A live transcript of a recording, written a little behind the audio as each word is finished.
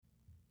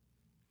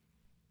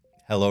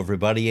Hello,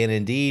 everybody, and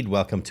indeed,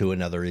 welcome to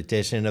another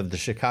edition of the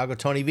Chicago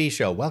Tony V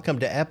Show. Welcome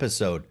to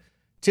episode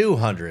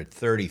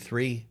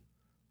 233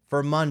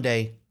 for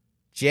Monday,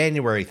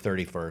 January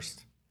 31st,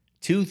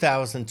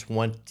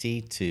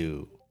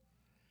 2022.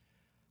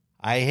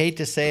 I hate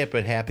to say it,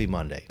 but happy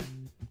Monday.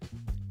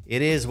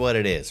 It is what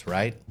it is,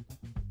 right?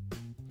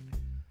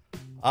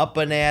 Up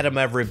and at 'em,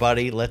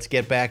 everybody. Let's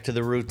get back to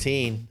the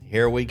routine.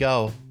 Here we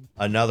go.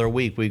 Another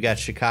week. We've got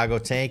Chicago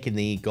Tank in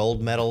the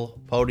gold medal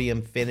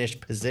podium finish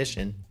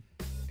position.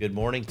 Good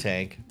morning,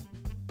 Tank.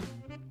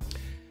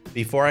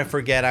 Before I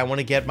forget, I want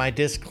to get my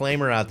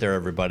disclaimer out there,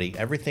 everybody.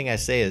 Everything I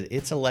say,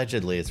 it's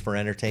allegedly. It's for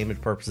entertainment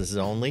purposes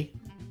only.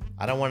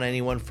 I don't want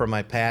anyone from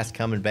my past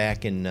coming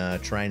back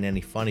and trying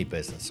any funny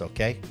business,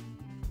 okay?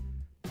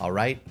 All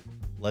right?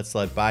 Let's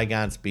let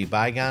bygones be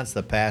bygones.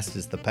 The past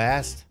is the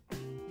past.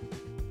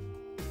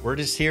 We're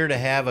just here to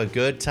have a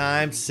good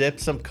time,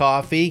 sip some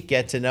coffee,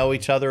 get to know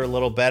each other a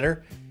little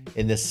better.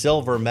 In the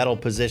silver medal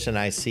position,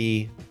 I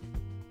see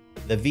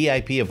the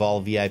VIP of all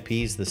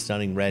VIPs, the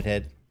stunning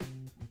redhead,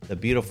 the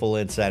beautiful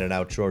inside and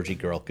out Georgie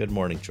girl. Good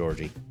morning,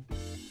 Georgie.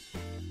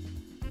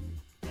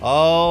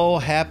 Oh,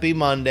 happy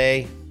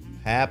Monday.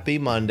 Happy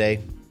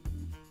Monday.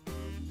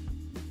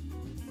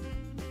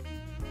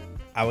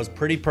 I was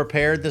pretty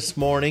prepared this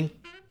morning.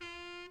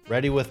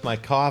 Ready with my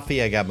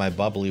coffee. I got my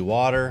bubbly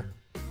water.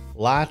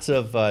 Lots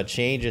of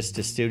changes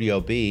to Studio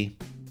B.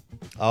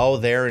 Oh,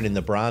 there and in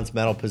the bronze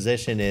medal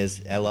position is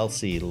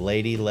LLC,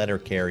 Lady Letter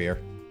Carrier.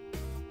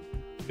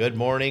 Good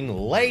morning,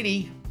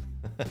 lady.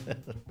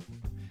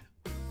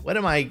 When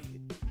am I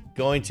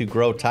going to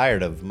grow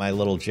tired of my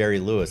little Jerry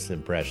Lewis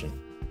impression?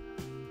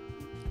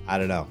 I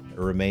don't know. It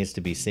remains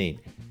to be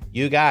seen.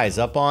 You guys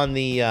up on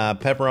the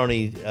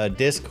Pepperoni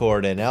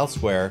Discord and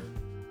elsewhere,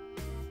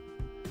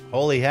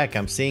 holy heck,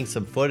 I'm seeing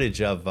some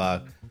footage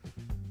of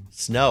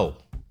snow.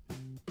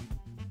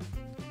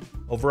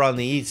 Over on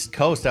the East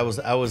Coast, I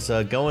was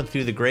going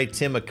through the great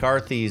Tim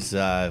McCarthy's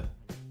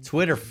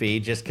Twitter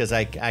feed just because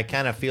I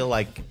kind of feel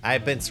like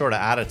I've been sort of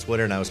out of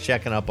Twitter, and I was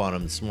checking up on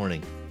him this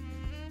morning.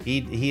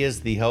 He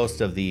is the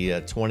host of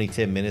the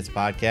 2010 Minutes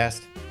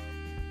podcast,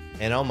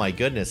 and oh my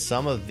goodness,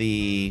 some of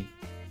the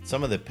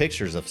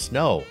pictures of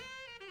snow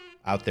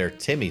out there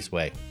Timmy's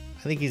way.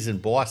 I think he's in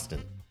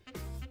Boston.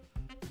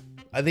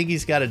 I think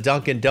he's got a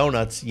Dunkin'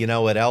 Donuts,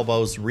 at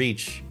elbow's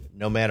reach,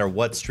 no matter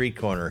what street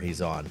corner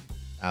he's on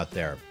out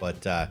there.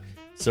 But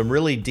some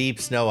really deep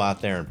snow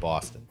out there in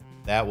Boston.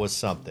 That was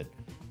something.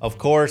 Of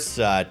course,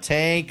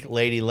 Tank,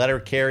 Lady Letter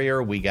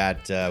Carrier. We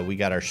got our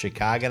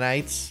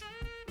Chicagonites,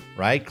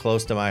 right?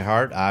 Close to my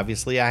heart.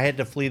 Obviously, I had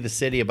to flee the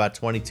city about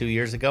 22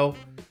 years ago.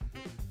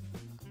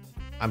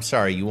 I'm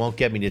sorry, you won't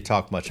get me to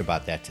talk much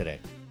about that today.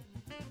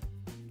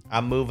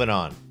 I'm moving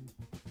on.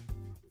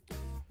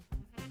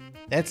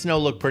 That snow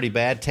looked pretty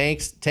bad.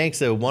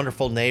 Tank's a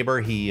wonderful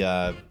neighbor. He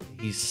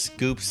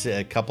scoops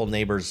a couple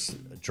neighbors'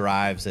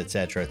 drives,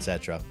 etc.,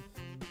 etc.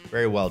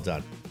 Very well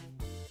done.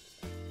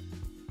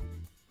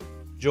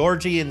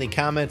 Georgie in the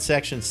comment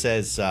section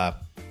says,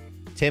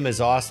 Tim is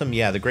awesome.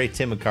 Yeah, the great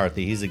Tim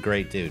McCarthy. He's a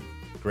great dude.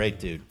 Great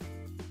dude.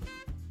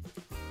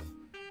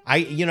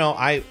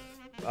 I'm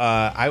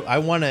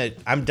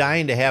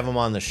dying to have him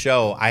on the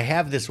show. I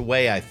have this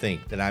way, I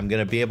think, that I'm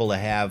going to be able to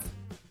have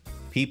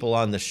people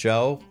on the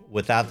show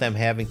without them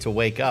having to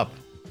wake up.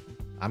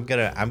 I'm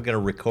gonna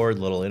record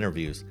little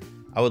interviews.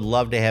 I would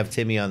love to have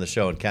Timmy on the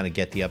show and kind of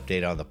get the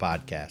update on the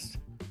podcast.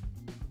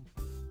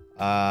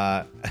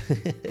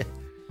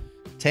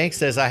 Tank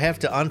says, I have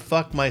to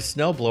unfuck my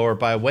snowblower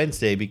by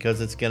Wednesday because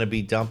it's going to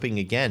be dumping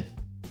again.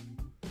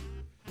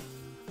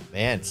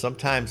 Man,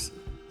 sometimes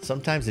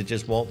it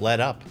just won't let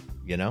up,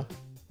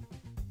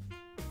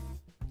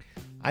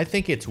 I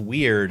think it's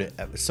weird.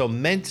 So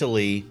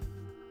mentally,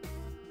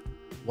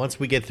 once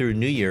we get through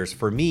New Year's,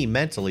 for me,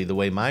 mentally, the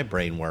way my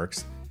brain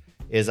works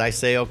is I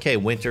say, okay,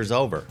 winter's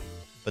over.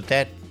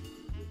 But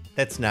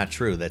that's not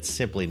true. That's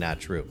simply not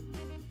true.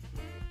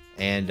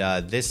 And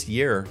this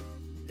year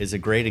is a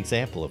great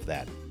example of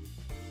that.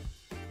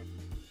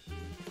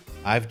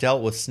 I've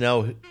dealt with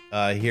snow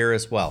here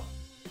as well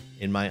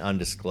in my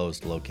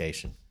undisclosed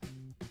location.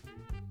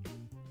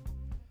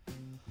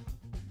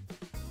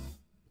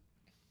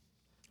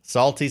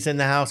 Salty's in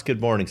the house.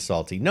 Good morning,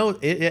 Salty. No,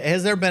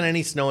 has there been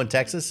any snow in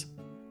Texas?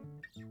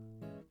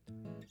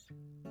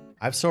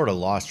 I've sort of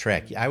lost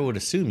track. I would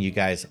assume you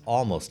guys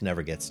almost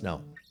never get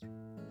snow.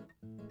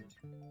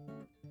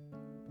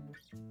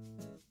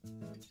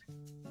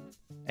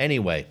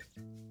 Anyway,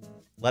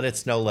 let it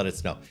snow, let it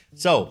snow.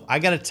 So I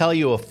got to tell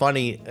you a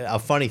funny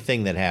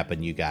thing that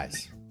happened, you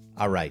guys.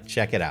 All right,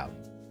 check it out.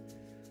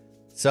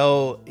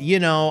 So,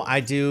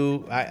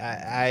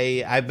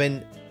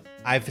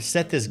 I've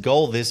set this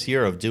goal this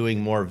year of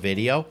doing more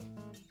video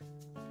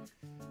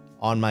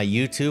on my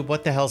YouTube.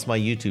 What the hell's my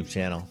YouTube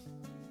channel?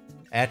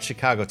 At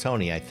Chicago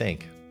Tony, I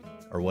think,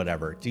 or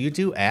whatever. Do you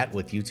do at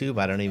with YouTube?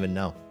 I don't even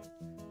know.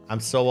 I'm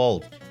so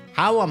old.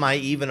 How am I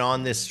even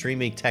on this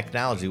streaming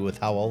technology with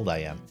how old I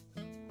am?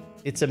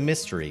 It's a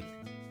mystery.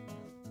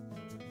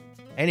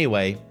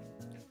 Anyway,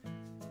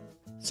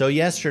 so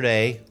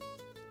yesterday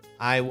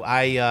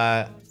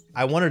I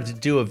wanted to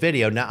do a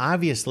video. Now,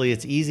 obviously,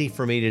 it's easy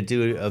for me to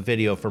do a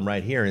video from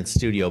right here in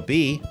Studio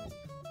B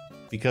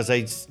because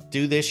I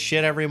do this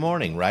shit every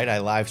morning, right? I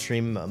live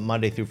stream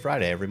Monday through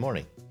Friday every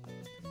morning.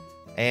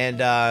 And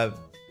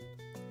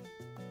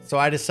so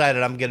I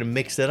decided I'm going to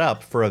mix it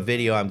up for a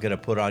video I'm going to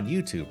put on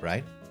YouTube,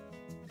 right?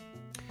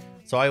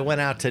 So I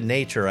went out to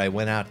nature. I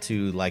went out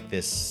to like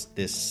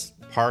this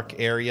park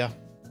area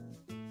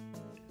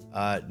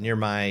near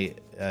my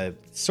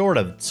sort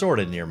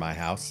of near my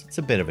house. It's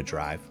a bit of a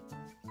drive.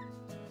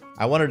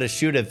 I wanted to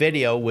shoot a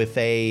video with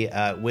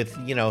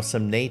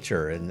some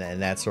nature and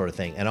that sort of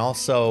thing. And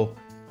also,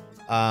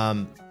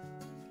 I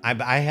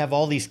have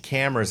all these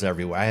cameras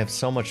everywhere. I have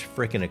so much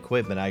freaking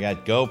equipment. I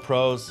got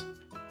GoPros.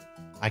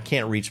 I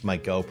can't reach my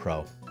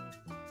GoPro.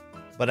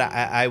 But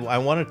I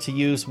wanted to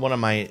use one of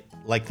my,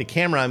 like the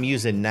camera I'm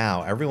using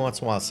now. Every once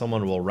in a while,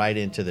 someone will write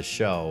into the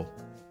show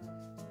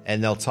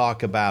and they'll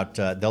talk about,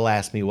 they'll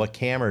ask me, what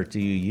camera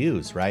do you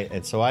use, right?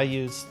 And so I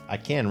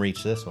can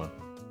reach this one.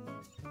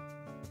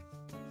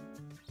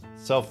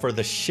 So for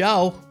the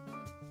show,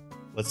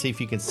 let's see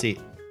if you can see.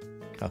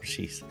 Oh,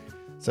 jeez.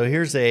 So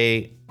here's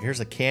a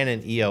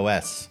Canon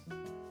EOS.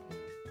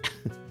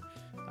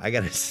 I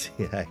gotta see.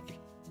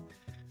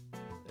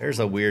 There's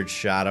a weird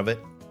shot of it.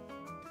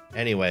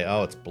 Anyway,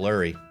 oh, it's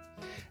blurry.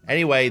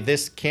 Anyway,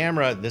 this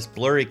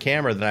blurry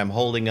camera that I'm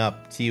holding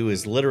up to you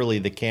is literally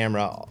the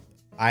camera.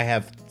 I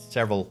have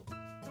several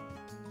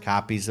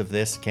copies of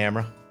this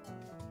camera.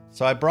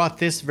 So I brought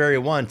this very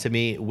one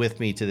with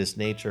me to this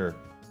nature.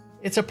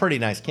 It's a pretty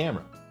nice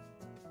camera.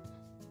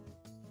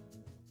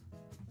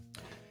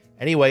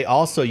 Anyway,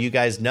 also, you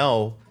guys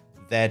know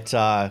that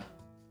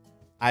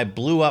I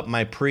blew up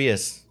my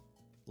Prius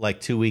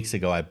like 2 weeks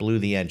ago. I blew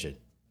the engine,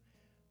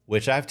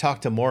 which I've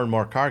talked to more and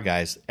more car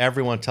guys.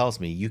 Everyone tells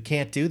me, you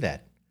can't do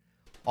that.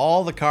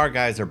 All the car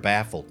guys are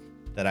baffled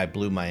that I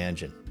blew my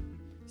engine.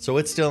 So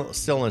it's still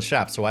in the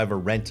shop, so I have a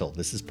rental.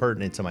 This is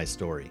pertinent to my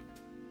story.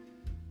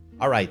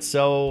 All right,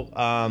 so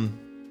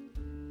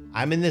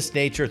I'm in this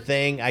nature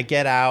thing. I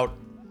get out.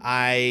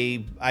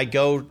 I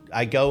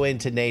go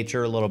into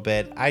nature a little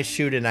bit. I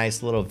shoot a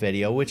nice little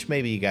video, which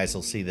maybe you guys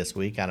will see this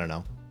week. I don't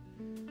know.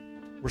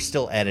 We're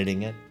still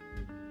editing it.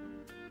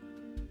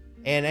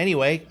 And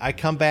anyway, I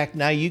come back.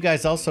 Now, you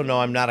guys also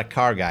know I'm not a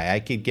car guy. I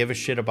could give a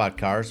shit about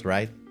cars,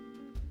 right?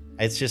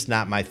 It's just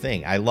not my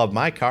thing. I love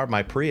my car,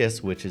 my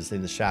Prius, which is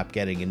in the shop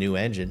getting a new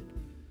engine.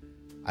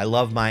 I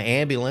love my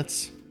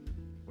ambulance,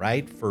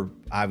 right? For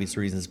obvious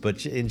reasons.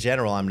 But in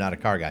general, I'm not a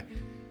car guy.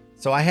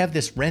 So I have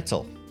this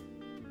rental.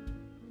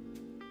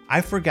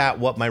 I forgot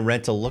what my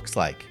rental looks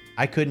like.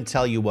 I couldn't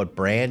tell you what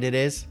brand it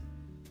is.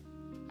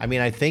 I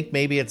mean, I think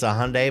maybe it's a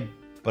Hyundai,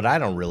 but I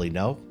don't really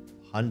know.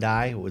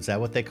 Hyundai, was that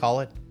what they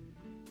call it?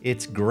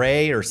 It's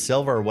gray or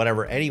silver or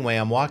whatever. Anyway,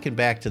 I'm walking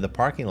back to the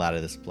parking lot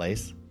of this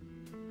place.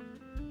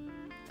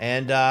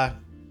 And I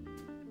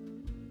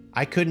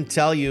couldn't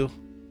tell you.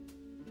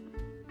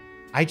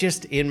 I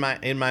just, in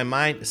my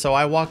mind, so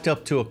I walked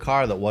up to a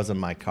car that wasn't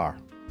my car.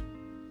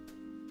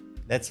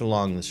 That's the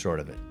long and the short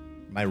of it.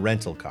 My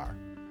rental car.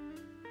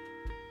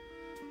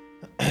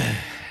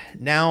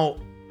 Now,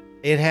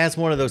 it has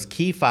one of those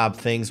key fob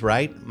things,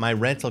 right? My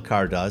rental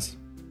car does.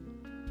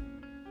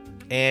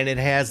 And it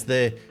has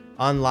the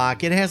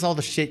unlock. It has all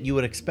the shit you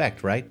would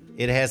expect, right?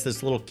 It has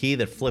this little key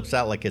that flips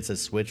out like it's a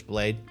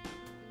switchblade.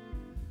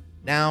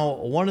 Now,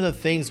 one of the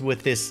things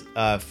with this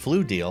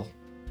flu deal,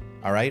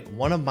 all right,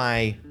 one of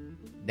my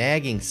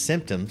nagging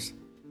symptoms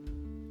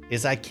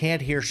is I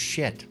can't hear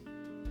shit.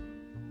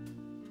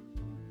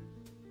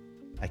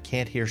 I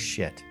can't hear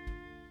shit.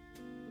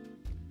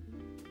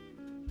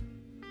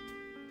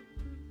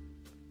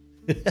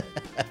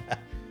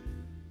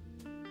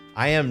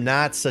 I am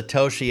not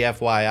Satoshi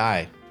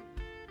FYI.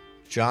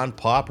 John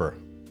Popper.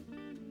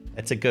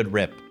 That's a good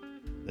rip.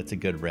 That's a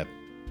good rip.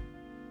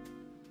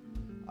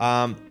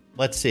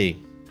 Let's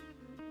see.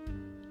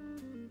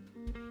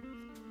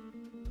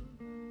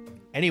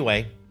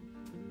 Anyway,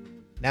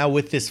 now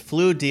with this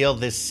flu deal,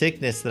 this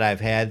sickness that I've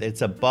had,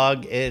 it's a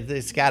bug.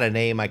 It's got a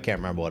name. I can't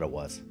remember what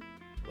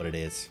it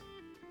is.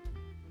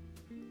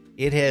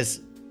 It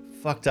has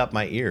fucked up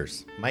my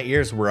ears. My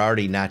ears were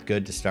already not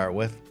good to start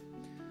with.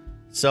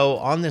 So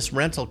on this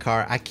rental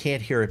car, I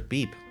can't hear it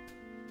beep.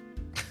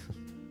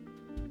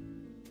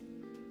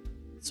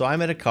 So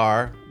I'm in a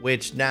car,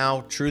 which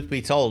now, truth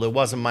be told, it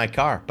wasn't my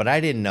car, but I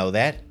didn't know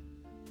that.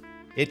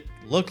 It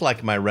looked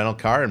like my rental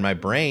car in my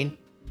brain,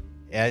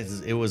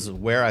 as it was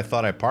where I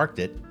thought I parked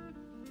it.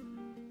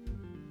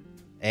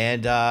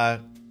 And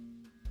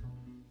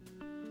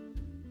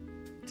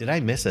did I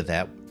miss it?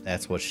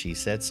 That's what she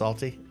said,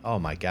 Salty? Oh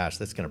my gosh,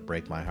 that's going to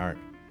break my heart.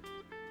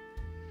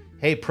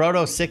 Hey,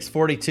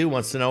 Proto642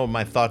 wants to know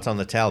my thoughts on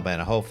the Taliban.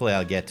 Hopefully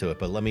I'll get to it,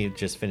 but let me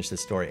just finish the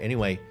story.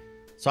 Anyway,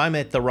 so I'm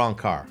at the wrong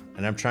car,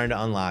 and I'm trying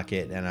to unlock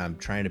it, and I'm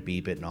trying to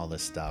beep it and all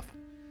this stuff.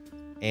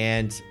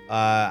 And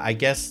I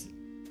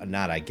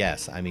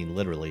mean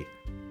literally,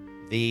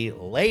 the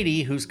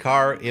lady whose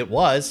car it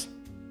was,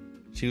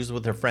 she was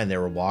with her friend. They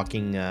were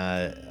walking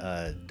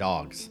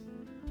dogs.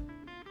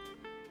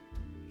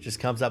 just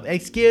comes up,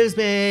 excuse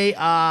me,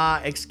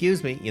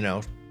 you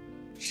know.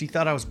 She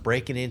thought I was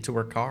breaking into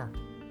her car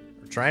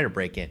or trying to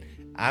break in.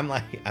 I'm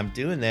like, I'm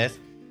doing this.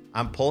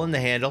 I'm pulling the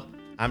handle.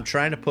 I'm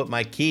trying to put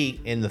my key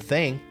in the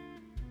thing.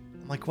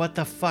 I'm like, what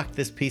the fuck,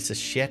 this piece of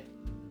shit?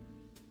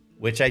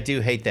 Which I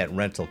do hate that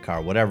rental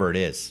car, whatever it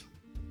is.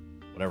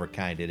 Whatever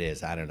kind it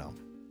is, I don't know.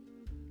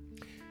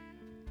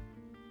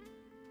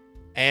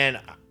 And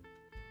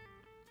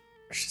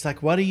she's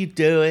like, what are you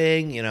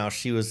doing? You know,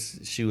 she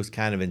was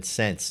kind of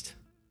incensed.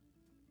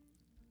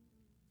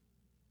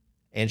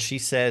 And she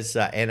says,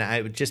 and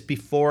I just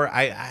before,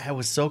 I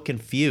was so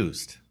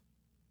confused.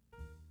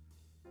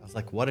 I was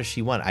like, what does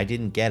she want? I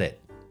didn't get it.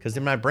 Because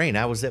in my brain,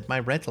 I was at my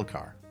rental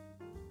car.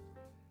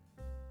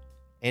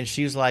 And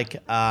she was like,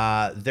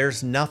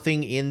 there's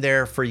nothing in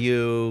there for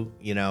you,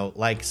 you know,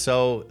 like,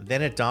 so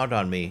then it dawned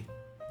on me.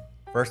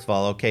 First of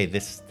all, okay,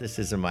 this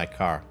isn't my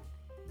car.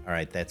 All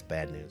right, that's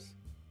bad news.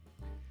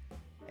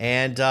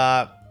 And,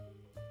 by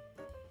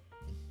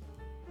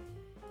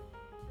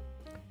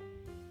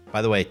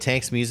the way,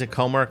 Tank's music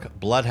homework,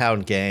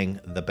 Bloodhound Gang,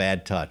 The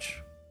Bad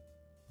Touch.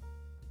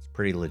 It's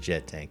pretty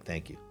legit, Tank.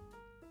 Thank you.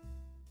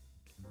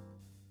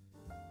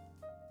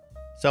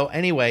 So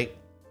anyway,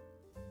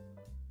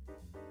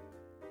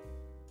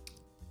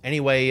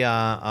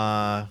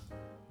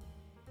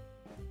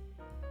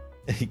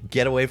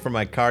 get away from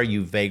my car,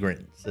 you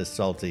vagrant, says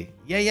Salty.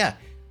 Yeah.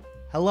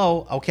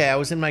 Hello. Okay, I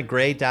was in my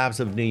gray Dobbs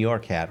of New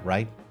York hat,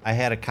 right? I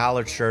had a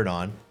collared shirt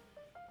on.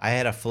 I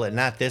had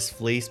not this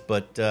fleece,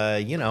 but,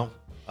 you know,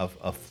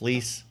 a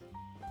fleece.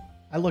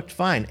 I looked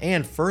fine.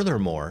 And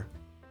furthermore,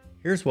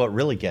 here's what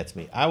really gets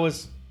me. I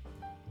was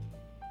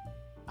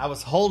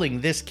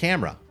holding this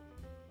camera,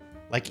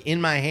 like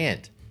in my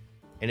hand,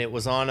 and it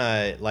was on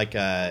a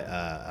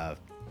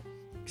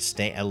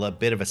stand, a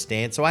bit of a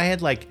stand. So I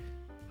had like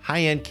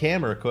high-end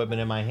camera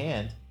equipment in my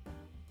hand.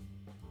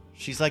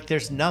 She's like,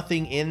 there's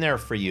nothing in there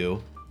for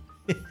you.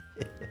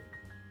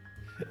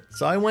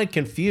 So I went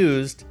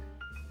confused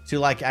to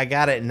like, I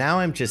got it. Now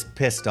I'm just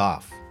pissed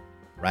off,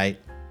 right?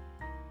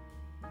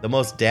 The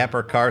most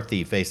dapper car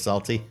thief, eh,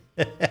 Salty?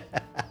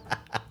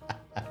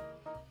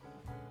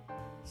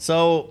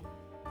 So,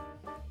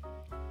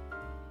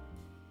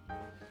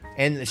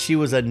 and she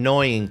was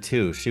annoying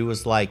too. She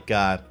was like,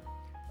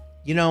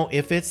 you know,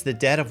 if it's the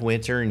dead of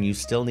winter and you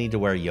still need to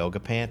wear yoga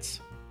pants,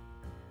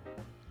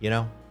 you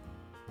know,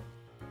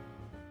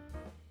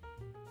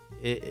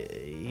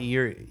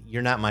 you're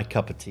not my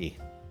cup of tea.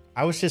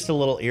 I was just a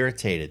little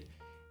irritated.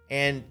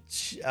 And,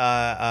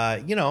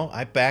 you know,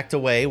 I backed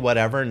away,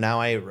 whatever.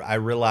 Now I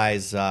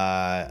realize, you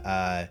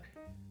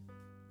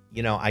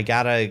know, I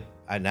gotta,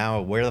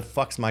 now where the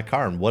fuck's my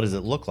car and what does it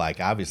look like?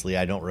 Obviously,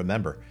 I don't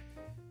remember.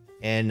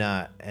 And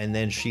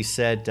then she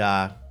said,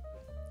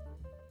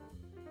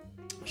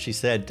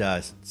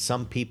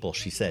 some people,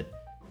 she said,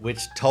 which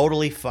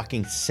totally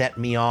fucking set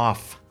me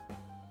off.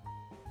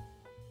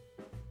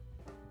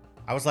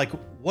 I was like,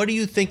 what do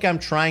you think I'm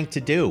trying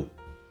to do?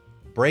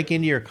 Break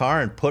into your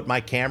car and put my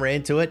camera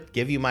into it?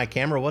 Give you my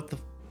camera? What the,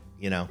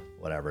 you know,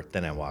 whatever.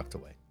 Then I walked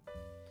away.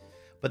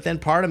 But then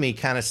part of me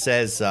kind of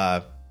says,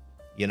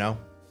 you know,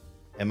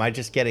 am I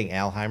just getting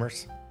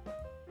Alzheimer's?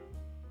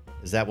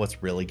 Is that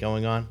what's really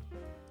going on?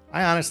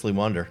 I honestly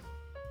wonder.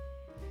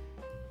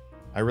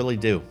 I really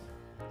do.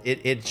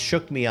 It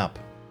shook me up.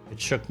 It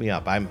shook me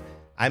up. I'm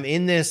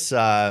in this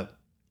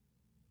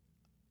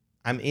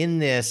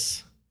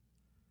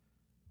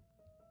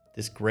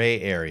this gray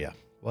area.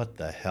 What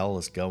the hell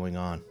is going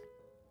on?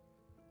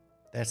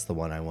 That's the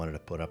one I wanted to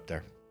put up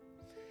there.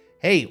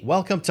 Hey,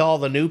 welcome to all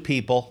the new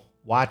people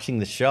watching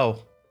the show.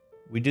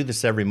 We do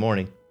this every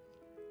morning.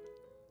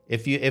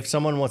 If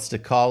someone wants to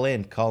call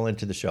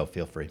into the show,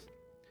 feel free.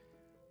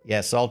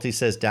 Yeah, Salty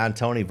says Don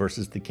Tony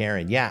versus the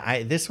Karen.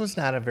 Yeah, this was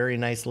not a very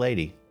nice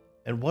lady.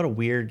 And what a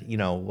weird, you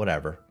know,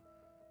 whatever.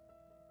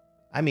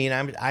 I mean,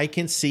 I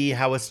can see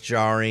how it's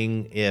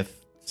jarring if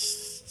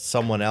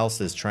someone else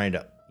is trying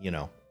to, you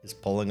know, is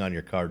pulling on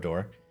your car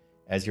door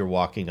as you're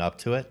walking up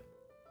to it.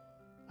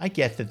 I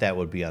get that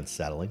would be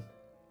unsettling.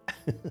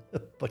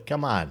 But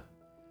come on.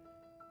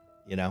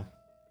 You know?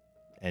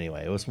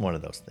 Anyway, it was one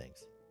of those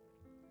things.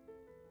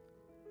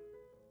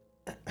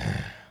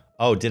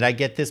 Oh, did I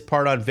get this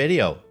part on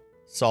video?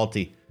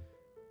 Salty.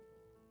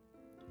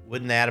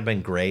 Wouldn't that have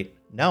been great?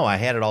 No, I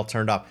had it all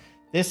turned off.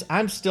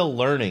 I'm still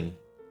learning.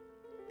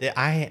 That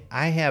I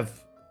have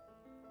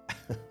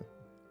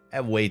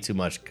have way too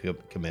much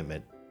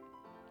commitment.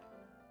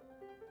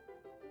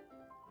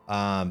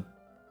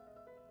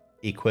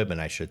 Equipment,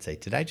 I should say.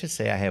 Did I just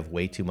say I have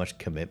way too much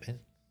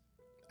commitment?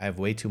 I have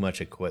way too much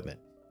equipment.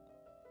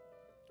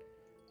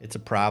 It's a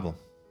problem.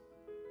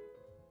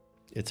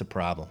 It's a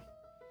problem.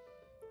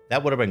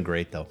 That would have been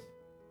great, though.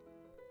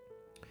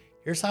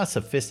 Here's how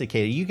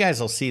sophisticated. You guys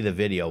will see the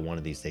video one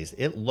of these days.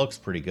 It looks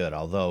pretty good,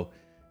 although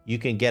you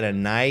can get a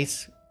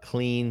nice,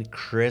 clean,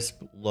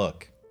 crisp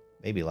look,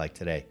 maybe like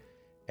today,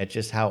 at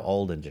just how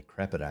old and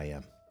decrepit I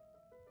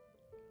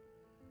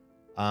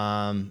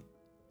am.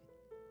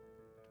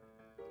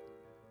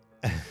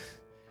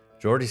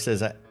 Jordy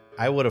says,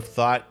 I would have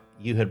thought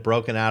you had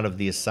broken out of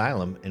the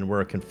asylum and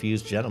were a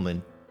confused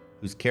gentleman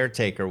whose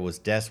caretaker was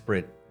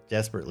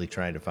desperately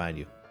trying to find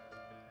you.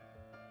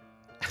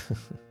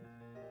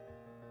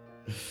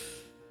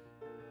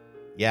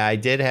 Yeah, I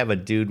did have a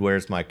dude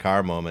where's my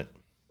car moment.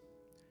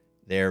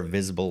 There,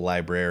 visible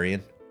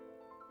librarian.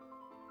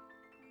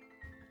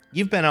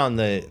 You've been on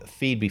the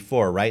feed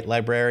before, right,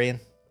 librarian?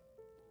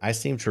 I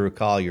seem to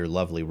recall your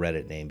lovely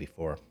Reddit name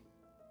before.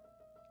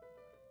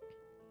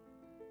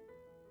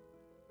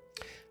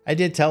 I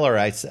did tell her,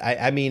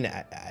 I mean,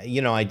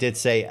 I did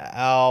say,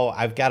 oh,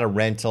 I've got a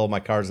rental. My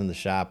car's in the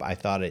shop. I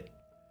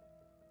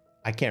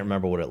can't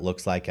remember what it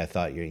looks like. I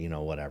thought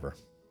whatever.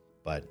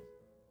 But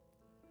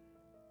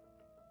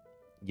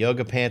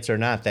yoga pants or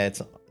not,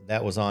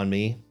 that was on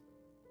me.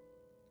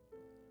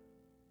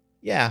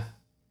 Yeah.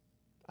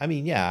 I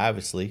mean, yeah,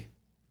 obviously.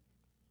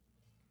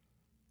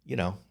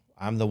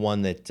 I'm the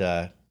one that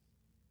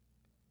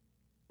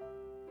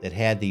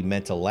had the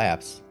mental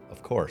lapse,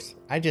 of course.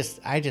 I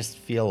just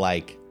feel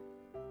like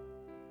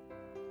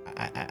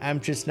I'm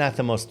just not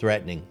the most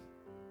threatening,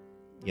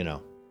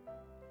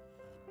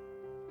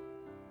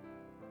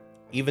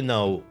 Even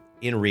though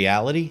in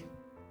reality,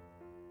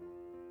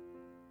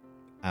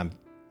 I'm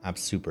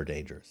super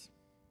dangerous.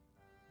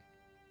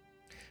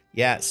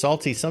 Yeah,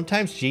 Salty,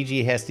 sometimes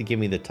Gigi has to give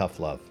me the tough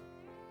love.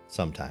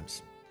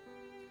 Sometimes.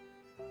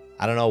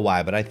 I don't know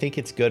why, but I think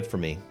it's good for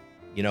me.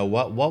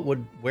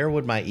 Where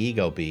would my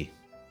ego be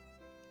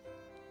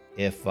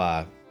if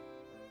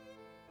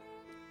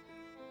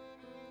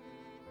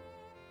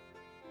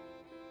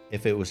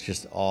it was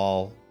just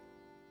all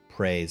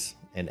praise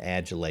and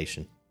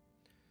adulation?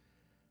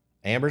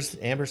 Amber's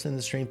in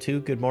the stream too.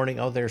 Good morning.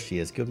 Oh, there she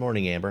is. Good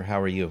morning, Amber.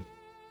 How are you?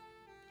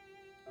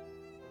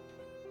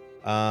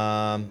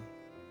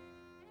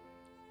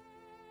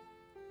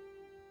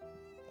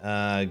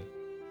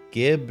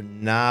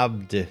 Gib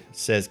Nabd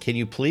says, can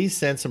you please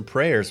send some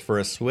prayers for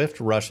a swift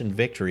Russian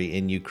victory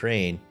in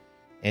Ukraine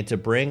and to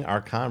bring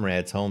our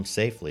comrades home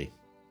safely?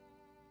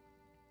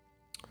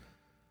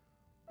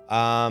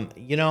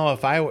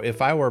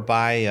 If I were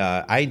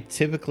by, I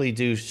typically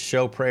do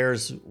show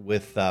prayers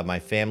with my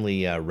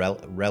family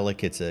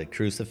relic. It's a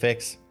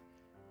crucifix.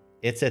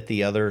 It's at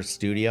the other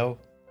studio.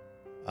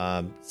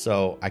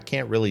 So I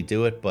can't really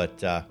do it,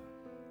 but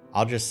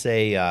I'll just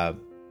say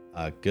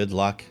good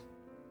luck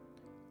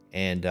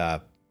and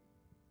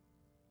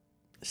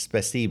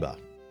spasiba.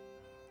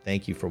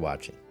 Thank you for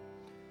watching.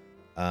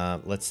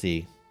 Let's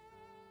see.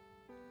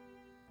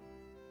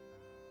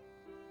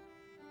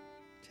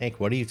 Tank,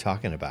 what are you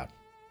talking about?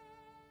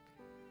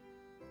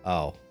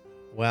 Oh,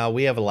 well,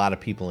 we have a lot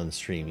of people in the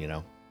stream,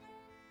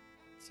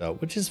 So,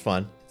 which is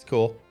fun. It's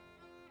cool.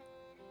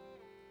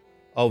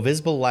 Oh,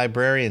 Visible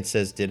Librarian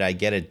says, did I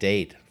get a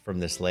date from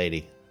this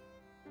lady?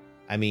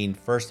 I mean,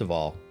 first of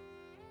all,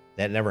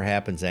 that never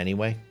happens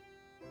anyway.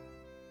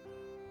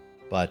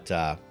 But,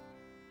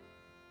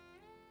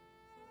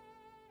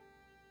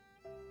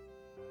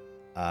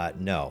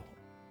 no.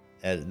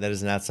 That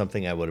is not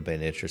something I would have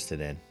been interested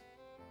in.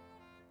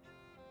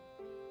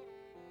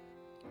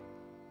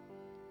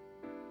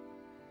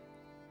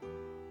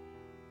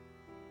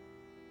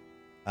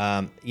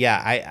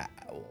 Yeah,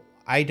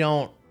 I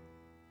don't,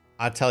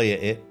 I'll tell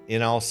you,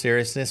 in all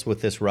seriousness,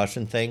 with this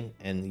Russian thing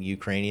and the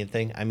Ukrainian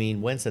thing, I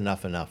mean, when's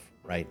enough,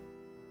 right?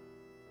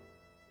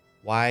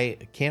 Why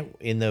can't,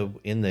 in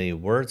the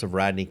words of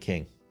Rodney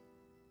King,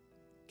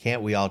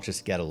 can't we all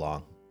just get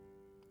along?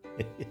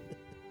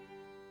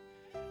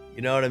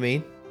 You know what I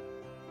mean?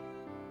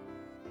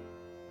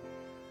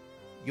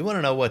 You want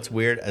to know what's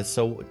weird?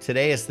 So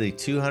today is the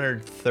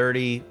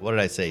 230, what did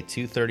I say?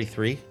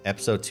 233,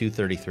 episode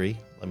 233.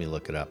 Let me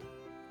look it up.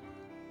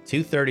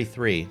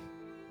 233.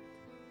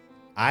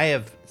 I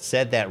have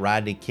said that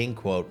Rodney King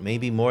quote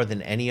maybe more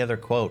than any other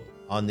quote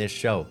on this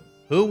show.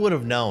 Who would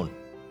have known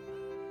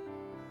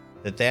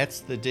that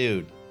that's the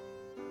dude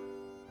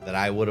that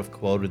I would have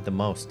quoted the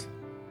most?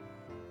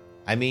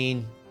 I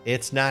mean,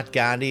 it's not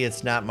Gandhi.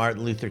 It's not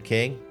Martin Luther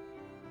King.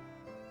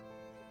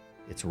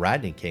 It's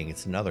Rodney King.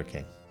 It's another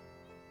king.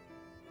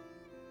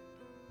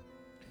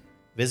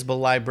 Visible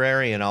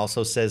Librarian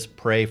also says,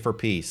 pray for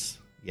peace.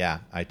 Yeah,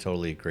 I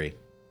totally agree.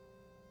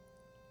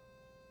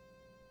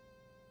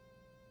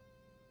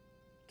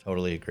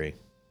 Totally agree.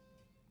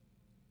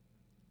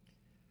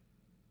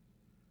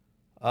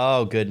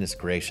 Oh, goodness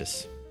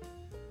gracious.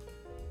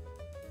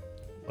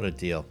 What a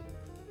deal.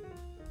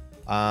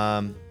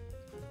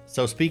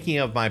 So speaking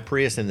of my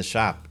Prius in the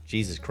shop,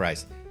 Jesus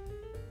Christ.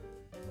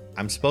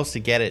 I'm supposed to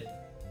get it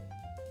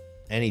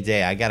any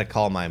day. I got to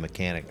call my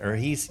mechanic, or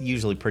he's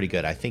usually pretty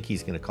good. I think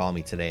he's going to call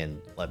me today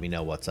and let me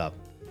know what's up.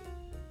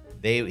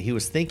 He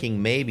was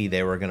thinking maybe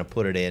they were going to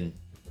put it in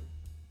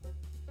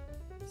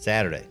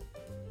Saturday.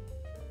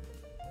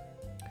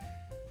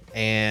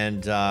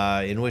 And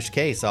in which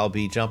case I'll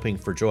be jumping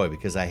for joy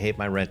because I hate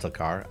my rental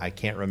car. I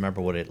can't remember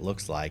what it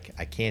looks like.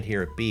 I can't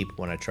hear it beep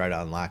when I try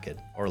to unlock it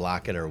or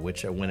lock it or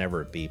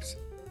whenever it beeps.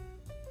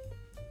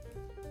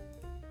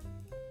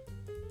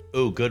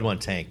 Ooh, good one,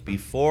 Tank.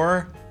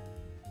 Before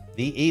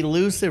the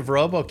elusive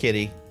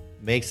RoboKitty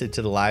makes it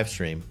to the live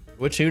stream,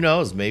 Which, who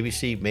knows? Maybe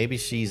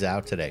she's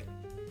out today.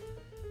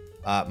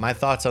 My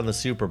thoughts on the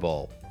Super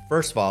Bowl.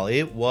 First of all,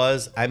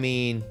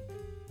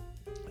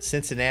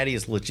 Cincinnati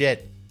is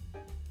legit.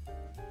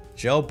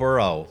 Joe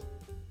Burrow,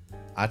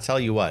 I tell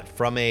you what,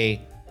 from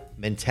a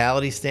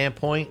mentality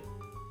standpoint,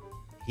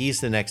 he's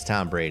the next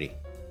Tom Brady.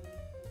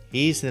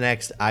 He's the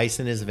next ice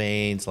in his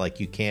veins, like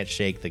you can't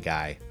shake the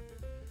guy.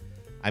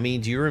 I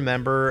mean, do you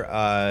remember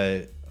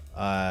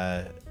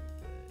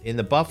in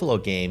the Buffalo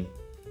game,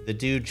 the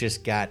dude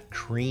just got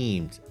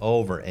creamed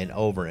over and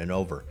over and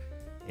over,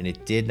 and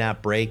it did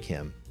not break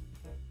him.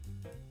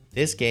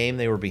 This game,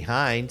 they were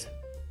behind,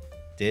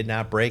 did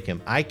not break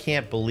him. I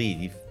can't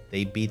believe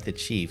they beat the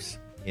Chiefs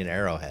in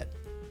Arrowhead.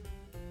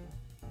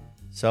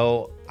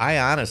 So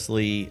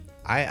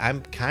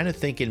I'm kind of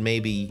thinking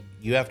maybe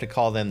you have to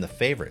call them the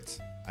favorites.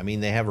 I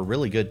mean, they have a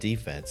really good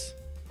defense,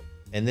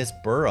 and this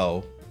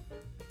Burrow,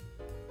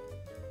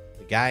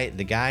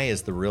 the guy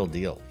is the real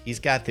deal. He's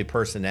got the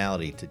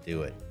personality to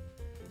do it.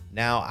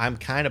 Now, I'm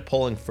kind of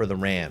pulling for the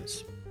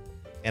Rams,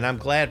 and I'm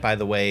glad, by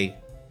the way,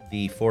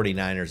 the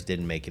 49ers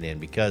didn't make it in,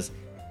 because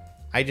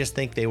I just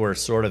think they were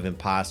sort of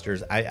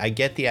imposters. I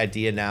get the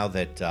idea now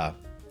that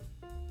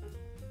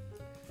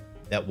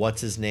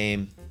what's his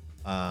name,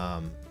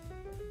 for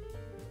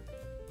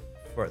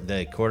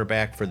the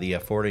quarterback for the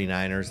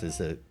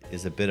 49ers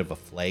is a bit of a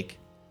flake,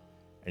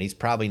 and he's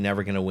probably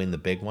never going to win the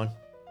big one.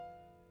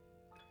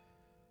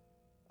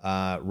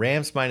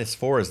 Rams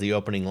 -4 is the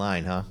opening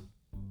line, huh?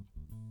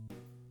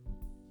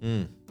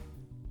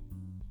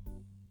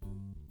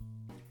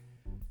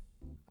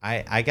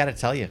 I got to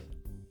tell you,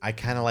 I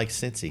kind of like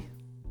Cincy.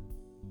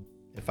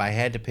 If I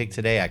had to pick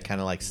today, I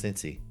kind of like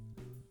Cincy.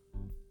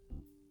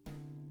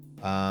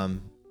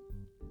 But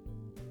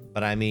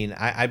I mean,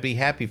 I'd be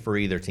happy for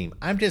either team.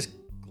 I'm just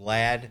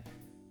glad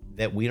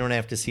that we don't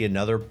have to see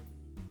another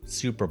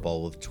Super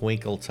Bowl with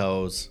Twinkle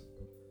Toes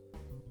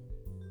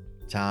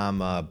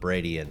Tom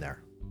Brady in there.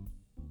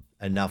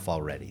 Enough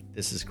already.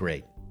 This is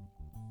great.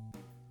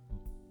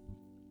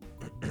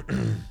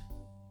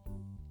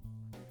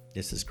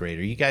 This is great.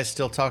 Are you guys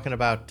still talking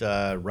about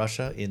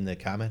Russia in the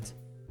comments?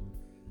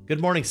 Good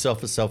morning,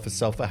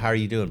 Sofa. How are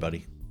you doing,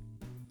 buddy?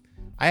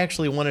 I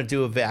actually want to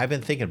do I've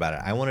been thinking about it.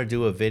 I want to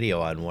do a video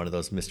on one of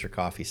those Mr.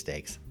 Coffee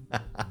steaks.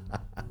 I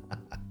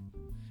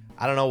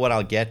don't know what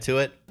I'll get to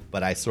it,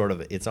 but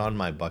it's on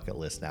my bucket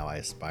list now. I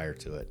aspire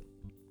to it.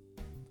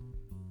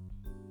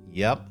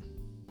 Yep.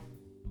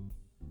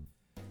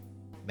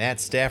 Matt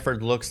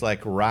Stafford looks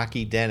like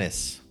Rocky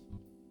Dennis,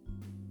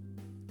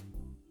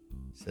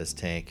 says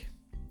Tank.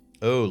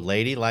 Oh,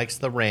 lady likes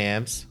the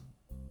Rams.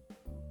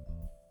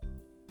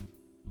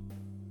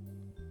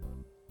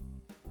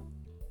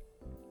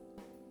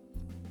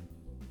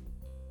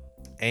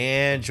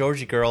 And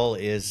Georgie Girl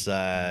is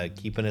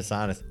keeping us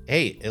honest.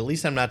 Hey, at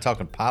least I'm not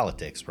talking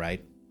politics,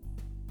 right?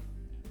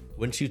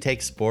 Wouldn't you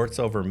take sports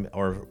over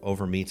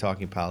me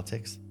talking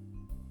politics?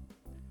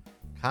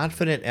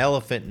 Confident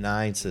Elephant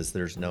 9 says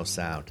there's no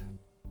sound.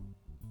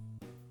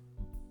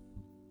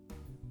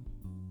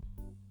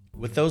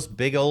 With those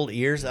big old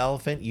ears,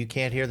 Elephant, you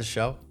can't hear the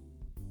show?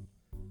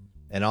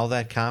 And all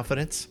that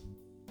confidence?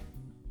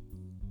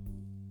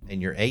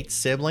 And your 8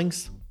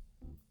 siblings?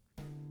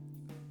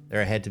 There,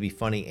 I had to be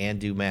funny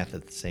and do math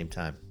at the same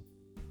time.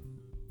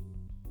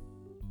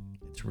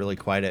 It's really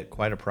quite a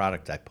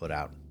product I put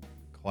out.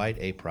 Quite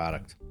a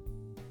product.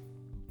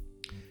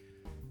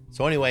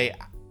 So anyway,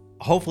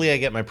 hopefully I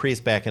get my Prius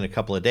back in a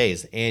couple of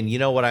days. And you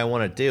know what I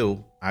want to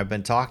do? I've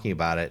been talking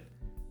about it.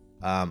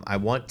 I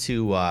want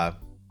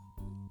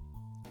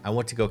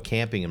to go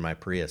camping in my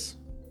Prius,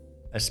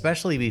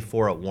 especially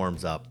before it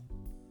warms up.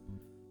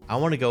 I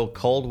want to go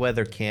cold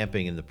weather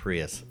camping in the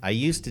Prius. I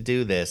used to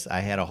do this.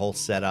 I had a whole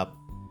setup.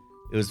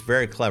 It was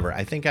very clever.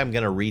 I think I'm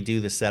going to redo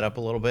the setup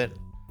a little bit.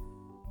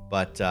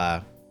 But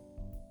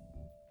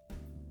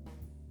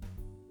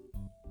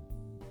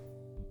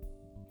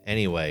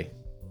anyway.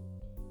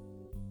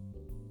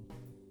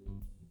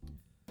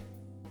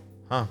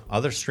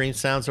 Other stream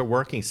sounds are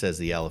working, says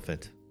the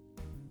Elephant.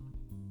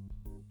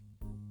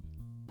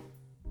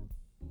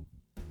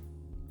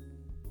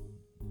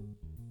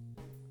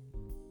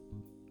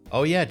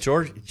 Oh, yeah,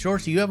 George,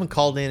 you haven't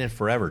called in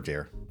forever,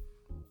 dear.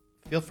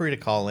 Feel free to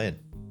call in.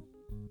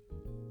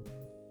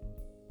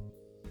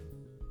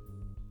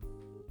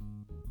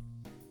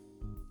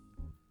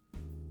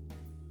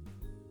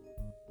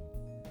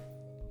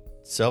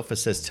 Sofa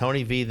says,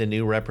 Tony V, the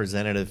new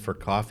representative for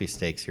coffee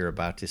steaks, you're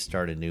about to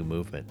start a new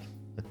movement.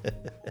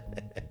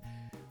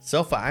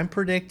 Sofa, I'm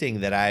predicting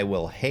that I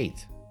will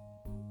hate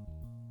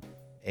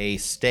a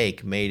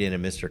steak made in a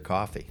Mr.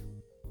 Coffee.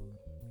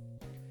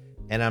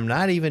 And I'm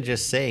not even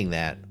just saying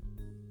that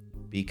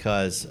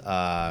because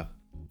I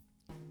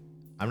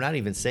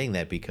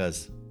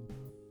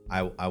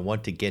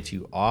want to get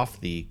you off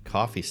the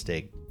coffee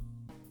steak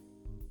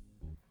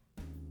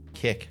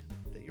kick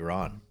that you're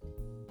on.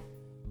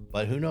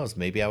 But who knows?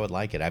 Maybe I would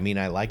like it. I mean,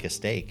 I like a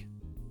steak.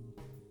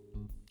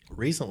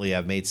 Recently,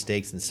 I've made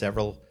steaks in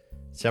several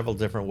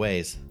different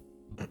ways.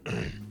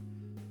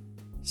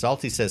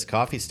 Salty says,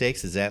 coffee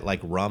steaks, is that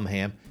like rum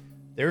ham?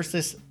 There's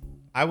this,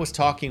 I was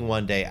talking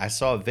one day, I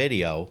saw a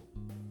video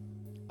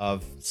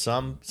of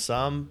some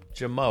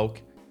jamoke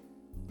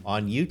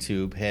on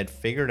YouTube had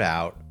figured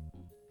out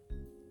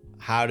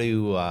how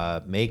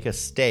to make a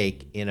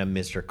steak in a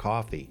Mr.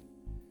 Coffee.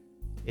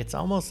 It's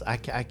almost, I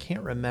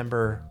can't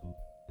remember.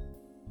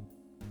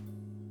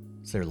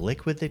 Is there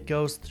liquid that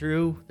goes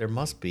through? There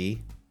must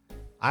be.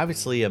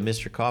 Obviously, a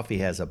Mr. Coffee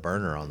has a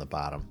burner on the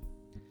bottom.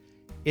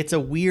 It's a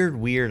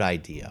weird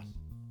idea,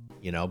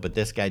 you know, but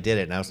this guy did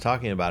it, and I was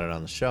talking about it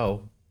on the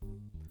show.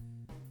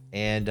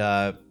 And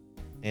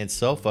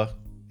Sofa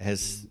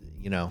has,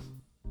 you know,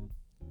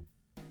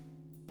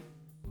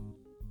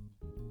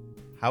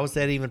 how is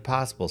that even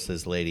possible,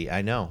 says Lady?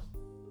 I know.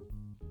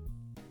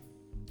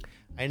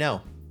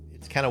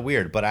 It's kind of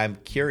weird, but I'm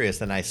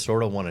curious, and I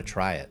sort of want to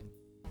try it.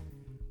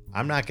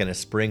 I'm not going to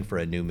spring for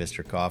a new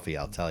Mr. Coffee,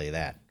 I'll tell you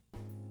that.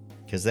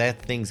 Because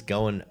that thing's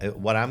going,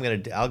 what I'm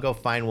going to do, I'll go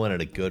find one at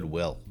a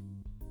Goodwill.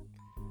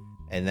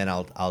 And then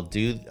I'll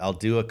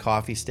do a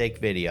coffee steak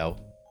video.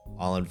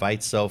 I'll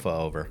invite Sofa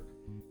over.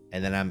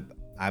 And then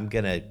I'm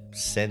going to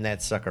send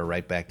that sucker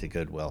right back to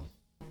Goodwill.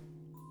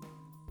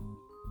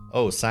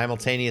 Oh,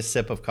 simultaneous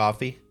sip of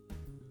coffee.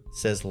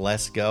 Says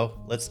let's go.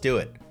 Let's do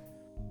it.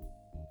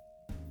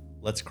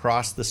 Let's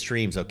cross the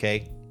streams,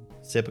 okay?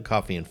 Sip of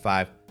coffee in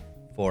 5,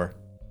 4,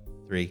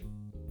 3,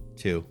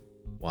 2,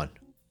 1.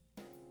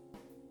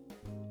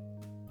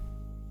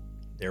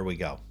 There we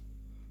go.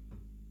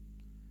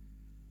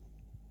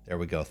 There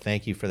we go.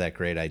 Thank you for that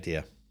great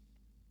idea.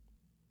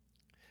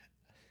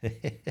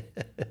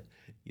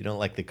 You don't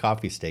like the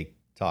coffee steak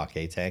talk,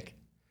 eh, Tank?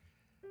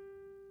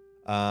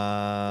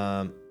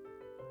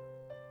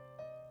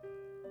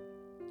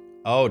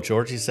 Oh,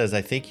 Georgie says,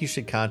 I think you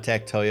should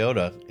contact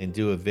Toyota and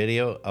do a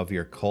video of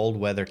your cold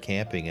weather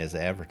camping as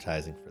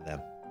advertising for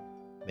them.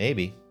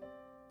 Maybe.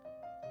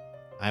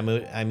 I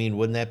mean,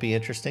 wouldn't that be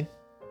interesting?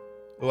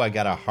 Oh, I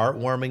got a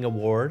heartwarming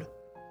award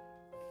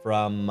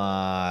from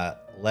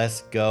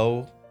Let's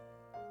Go.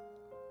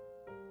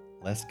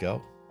 Let's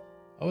Go.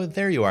 Oh,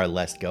 there you are,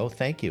 Let's Go.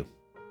 Thank you.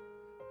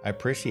 I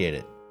appreciate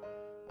it.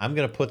 I'm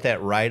going to put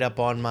that right up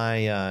on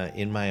my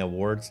in my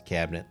awards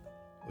cabinet,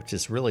 which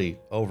is really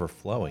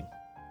overflowing.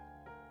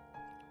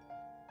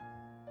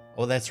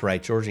 Oh, that's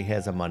right. Georgie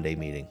has a Monday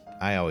meeting.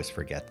 I always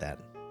forget that.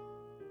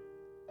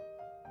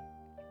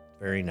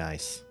 Very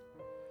nice.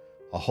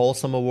 A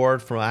wholesome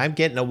award from... I'm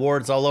getting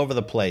awards all over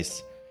the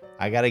place.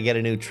 I got to get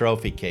a new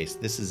trophy case.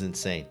 This is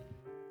insane.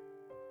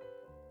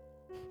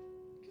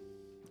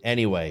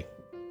 Anyway.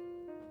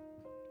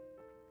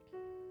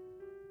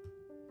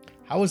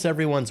 How was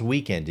everyone's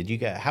weekend?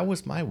 How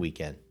was my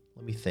weekend?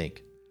 Let me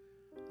think.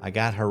 I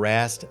got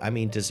harassed, I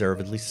mean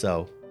deservedly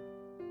so,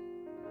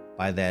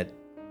 by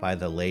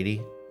the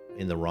lady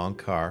in the wrong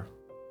car.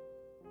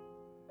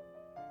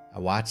 I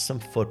watched some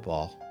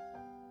football.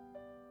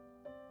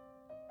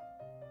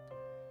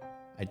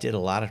 I did a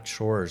lot of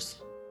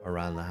chores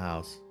around the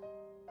house.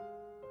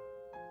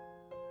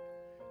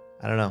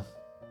 I don't know.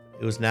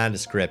 It was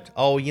nondescript.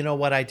 Oh, you know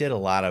what? I did a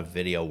lot of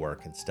video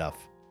work and stuff.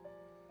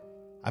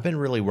 I've been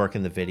really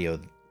working the video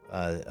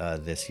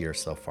this year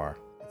so far.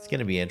 It's going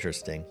to be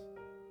interesting.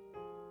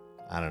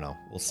 I don't know.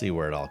 We'll see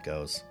where it all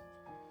goes.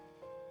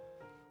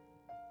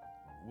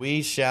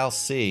 We shall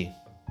see.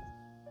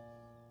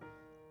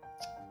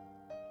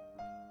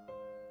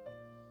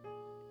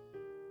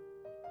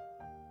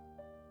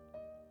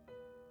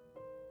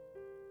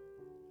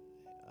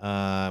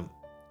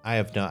 I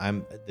have no.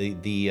 I'm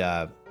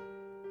the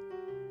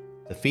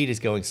feed is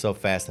going so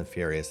fast and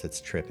furious.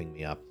 It's tripping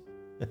me up.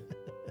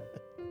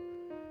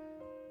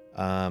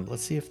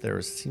 Let's see if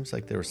seems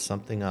like there was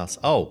something else.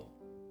 Oh,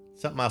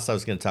 something else I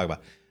was going to talk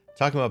about.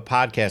 Talking about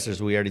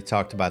podcasters, we already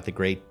talked about the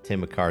great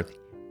Tim McCarthy.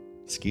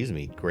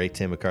 Great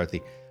Tim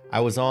McCarthy.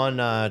 I was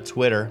on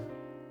Twitter,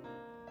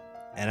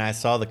 and I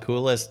saw the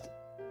coolest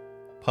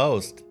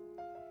post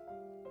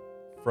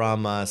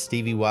from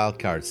Stevie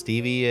Wildcard.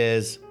 Stevie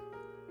is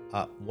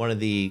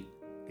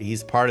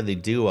he's part of the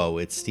duo.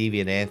 It's Stevie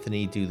and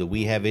Anthony do the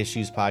We Have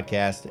Issues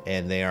podcast,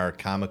 and they are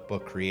comic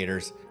book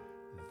creators.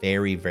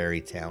 Very,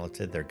 very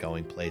talented. They're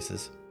going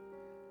places.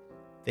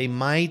 They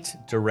might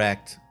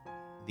direct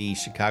the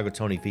Chicago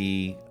Tony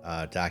V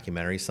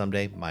documentary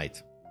someday.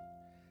 Might.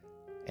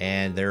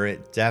 And they're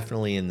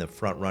definitely in the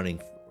front running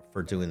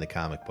for doing the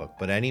comic book.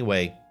 But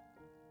anyway,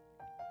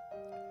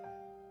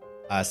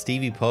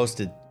 Stevie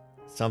posted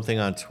something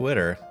on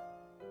Twitter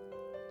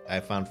I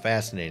found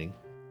fascinating.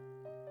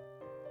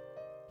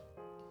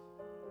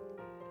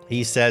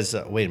 He says,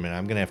 wait a minute,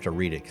 I'm going to have to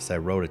read it because I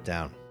wrote it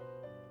down.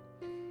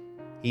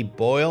 He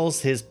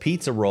boils his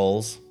pizza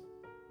rolls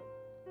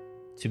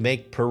to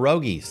make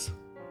pierogies.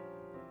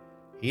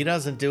 He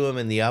doesn't do them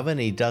in the oven.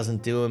 He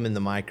doesn't do them in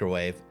the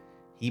microwave.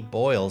 He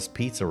boils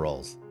pizza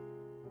rolls.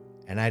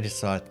 And I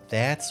just thought,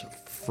 that's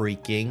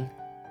freaking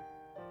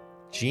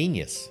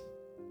genius.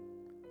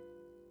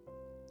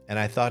 And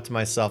I thought to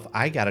myself,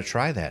 I got to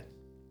try that.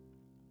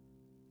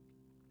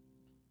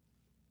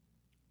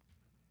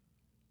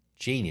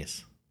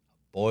 Genius.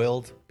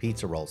 Boiled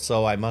pizza rolls.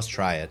 So I must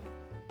try it.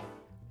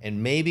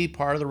 And maybe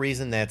part of the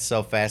reason that's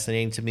so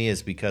fascinating to me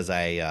is because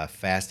I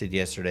fasted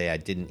yesterday. I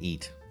didn't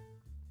eat.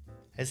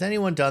 Has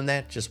anyone done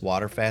that? Just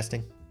water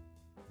fasting?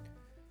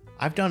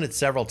 I've done it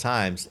several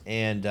times,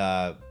 and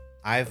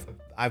I've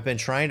been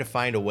trying to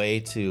find a way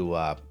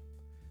to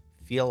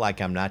feel like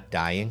I'm not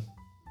dying.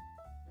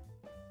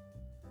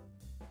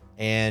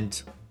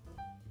 And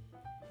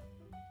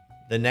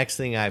the next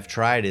thing I've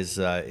tried is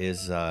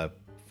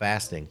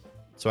fasting.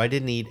 So I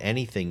didn't eat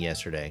anything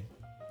yesterday.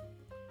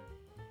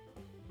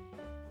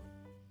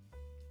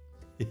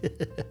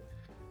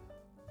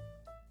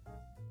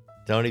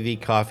 Don't even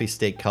eat coffee,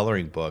 steak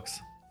coloring books.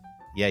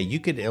 Yeah, you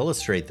could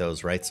illustrate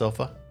those, right,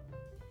 Sofa?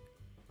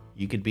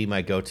 You could be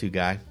my go-to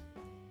guy.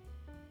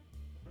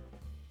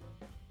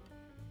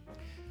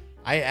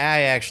 I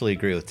actually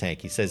agree with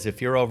Tank. He says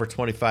if you're over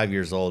 25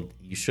 years old,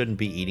 you shouldn't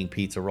be eating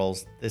pizza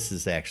rolls. This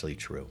is actually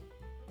true.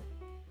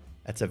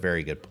 That's a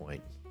very good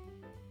point.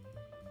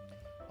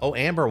 Oh,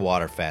 Amber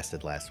water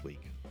fasted last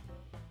week.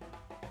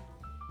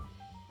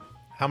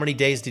 How many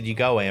days did you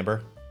go,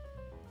 Amber?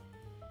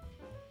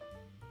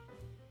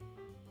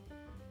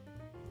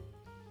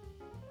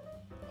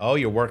 Oh,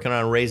 you're working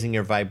on raising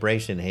your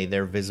vibration. Hey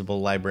there,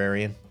 visible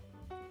librarian.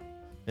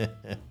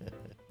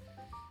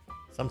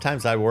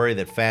 Sometimes I worry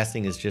that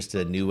fasting is just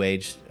a new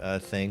age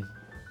thing.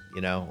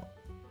 You know,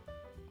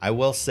 I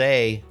will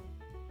say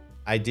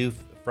I do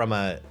from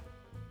an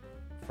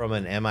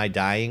am I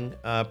dying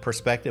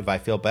perspective, I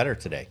feel better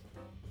today.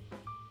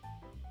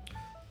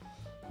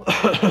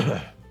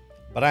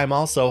 But I'm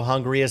also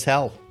hungry as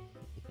hell.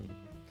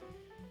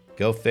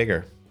 Go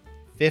figure.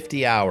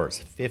 50 hours.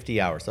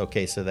 50 hours.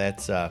 Okay, so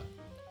that's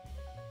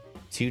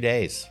 2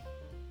 days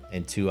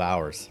and 2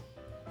 hours.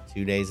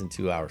 2 days and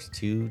 2 hours.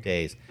 2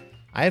 days.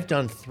 I have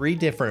done 3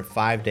 different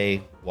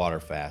 5-day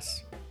water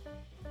fasts.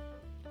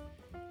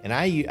 And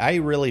I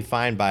really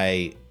find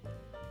by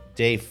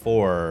day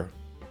 4,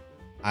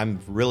 I'm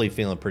really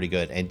feeling pretty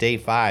good. And day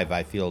 5,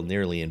 I feel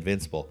nearly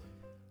invincible.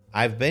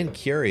 I've been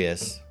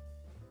curious.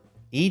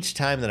 Each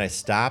time that I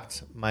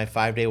stopped my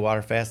 5-day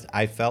water fast,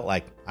 I felt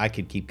like I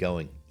could keep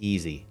going.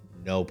 Easy.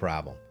 No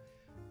problem.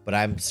 But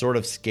I'm sort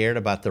of scared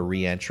about the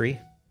re-entry.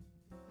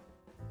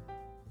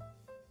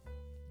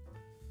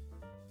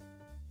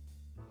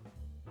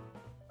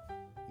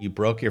 You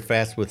broke your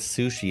fast with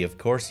sushi. Of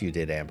course you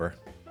did, Amber.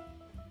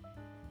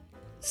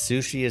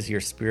 Sushi is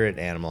your spirit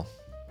animal.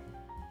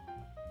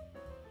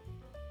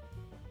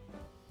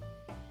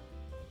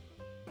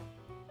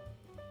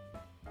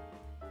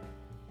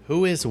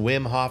 Who is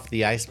Wim Hof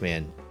the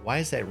Iceman? Why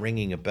is that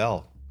ringing a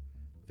bell?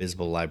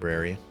 Visible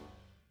librarian.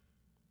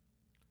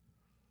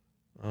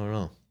 I don't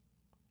know.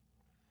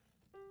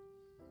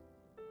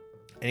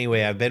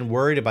 Anyway, I've been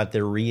worried about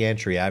the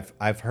re-entry.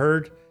 I've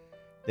heard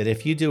that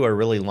if you do a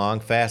really long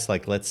fast,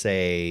 like let's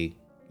say,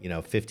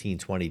 15,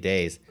 20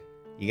 days,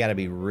 you got to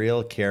be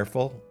real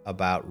careful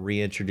about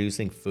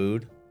reintroducing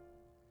food.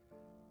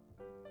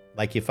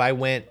 Like if I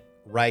went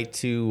right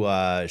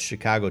to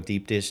Chicago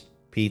deep dish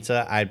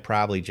pizza, I'd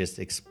probably just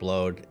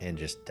explode and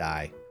just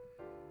die.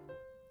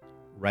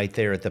 Right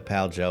there at the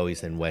Pal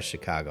Joey's in West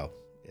Chicago,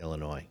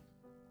 Illinois.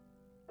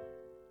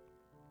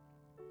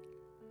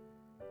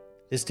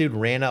 This dude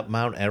ran up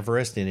Mount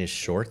Everest in his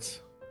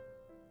shorts.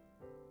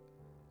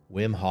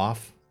 Wim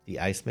Hof, the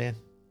Iceman.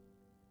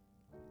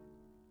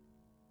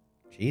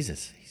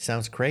 Jesus, he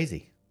sounds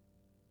crazy.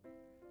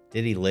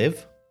 Did he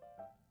live?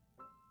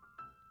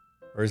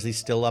 Or is he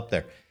still up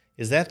there?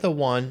 Is that the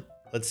one?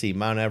 Let's see,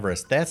 Mount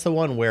Everest. That's the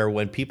one where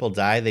when people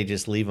die, they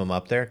just leave them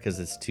up there because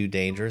it's too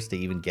dangerous to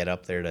even get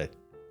up there to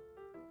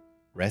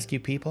rescue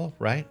people,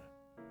 right?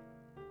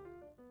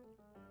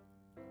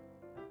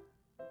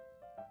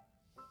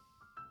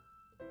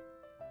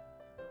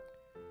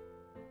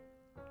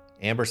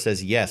 Amber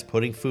says, yes,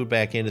 putting food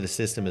back into the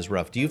system is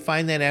rough. Do you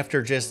find that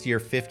after just your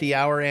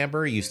 50-hour,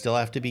 Amber, you still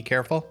have to be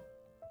careful?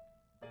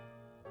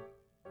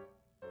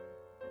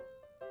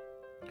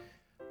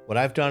 What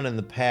I've done in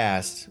the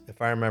past,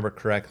 if I remember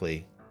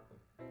correctly,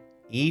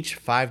 each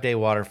 5-day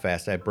water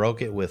fast, I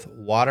broke it with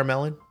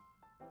watermelon,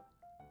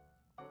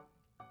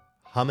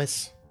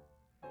 hummus,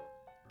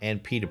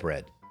 and pita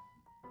bread.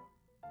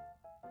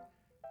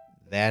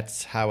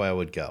 That's how I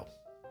would go.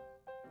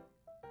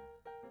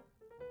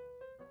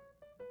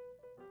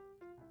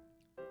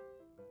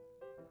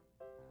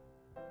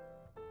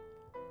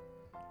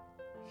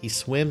 He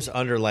swims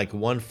under like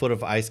 1 foot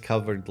of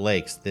ice-covered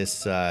lakes.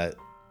 This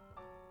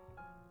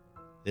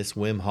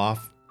Wim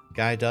Hof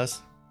guy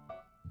does.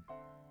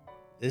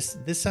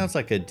 This sounds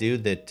like a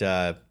dude that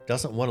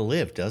doesn't want to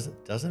live,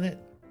 doesn't it?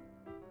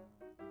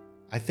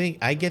 I think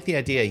I get the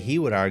idea. He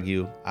would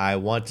argue, I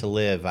want to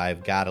live.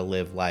 I've got to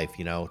live life,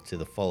 to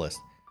the fullest.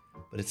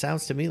 But it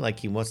sounds to me like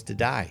he wants to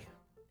die.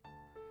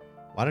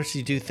 Why don't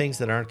you do things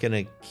that aren't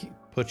going to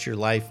put your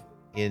life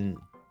in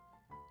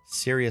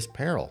serious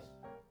peril?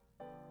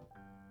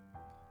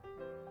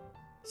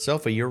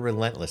 Sophie, you're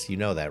relentless. You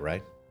know that,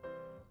 right?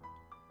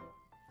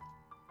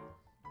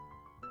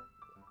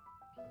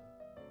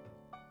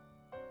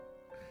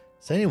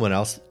 Does anyone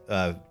else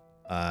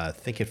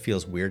think it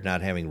feels weird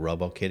not having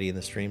RoboKitty in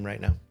the stream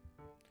right now?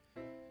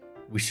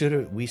 We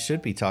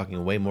should be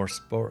talking way more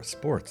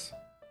sports.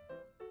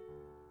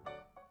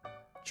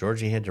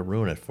 Georgie had to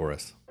ruin it for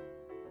us.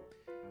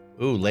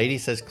 Ooh, lady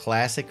says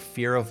classic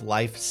fear of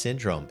life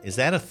syndrome. Is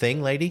that a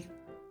thing, lady?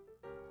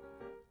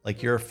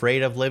 Like you're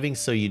afraid of living,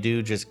 so you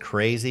do just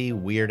crazy,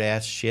 weird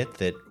ass shit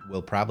that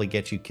will probably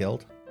get you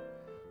killed?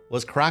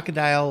 Was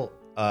Crocodile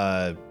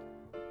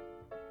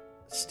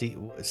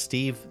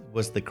Steve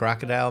was the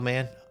Crocodile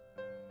Man?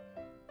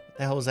 What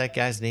the hell was that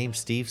guy's name?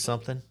 Steve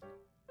something?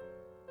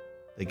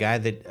 The guy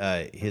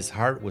that his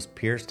heart was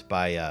pierced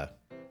by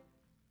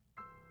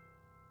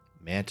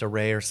manta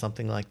ray or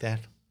something like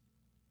that.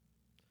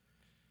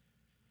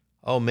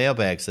 Oh,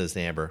 mailbag, says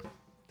Amber.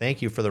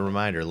 Thank you for the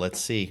reminder. Let's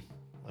see.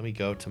 Let me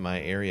go to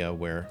my area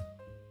where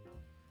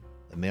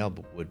the mail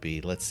would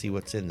be. Let's see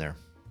what's in there.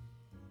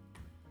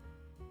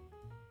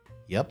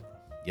 Yep.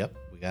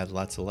 We got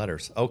lots of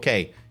letters.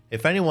 Okay.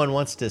 If anyone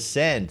wants to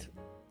send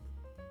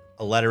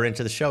a letter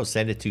into the show,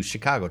 send it to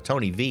Chicago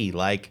Tony V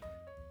like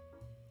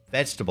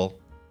vegetable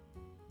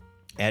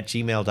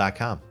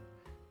 @gmail.com.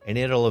 And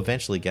it'll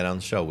eventually get on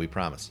the show, we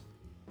promise.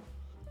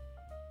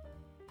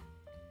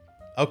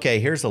 Okay,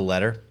 here's a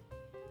letter.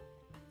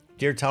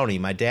 Dear Tony,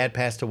 my dad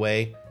passed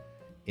away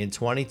in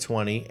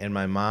 2020, and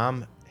my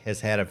mom has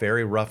had a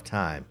very rough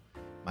time.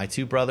 My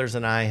two brothers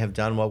and I have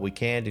done what we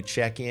can to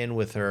check in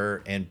with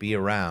her and be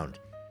around.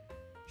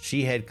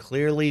 She had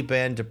clearly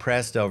been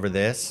depressed over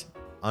this,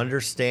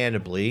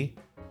 understandably,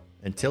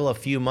 until a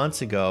few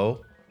months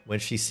ago when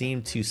she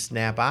seemed to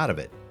snap out of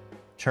it.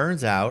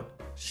 Turns out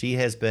she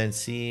has been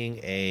seeing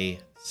a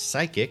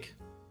psychic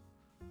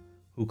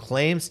who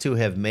claims to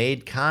have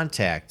made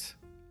contact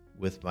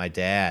with my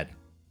dad.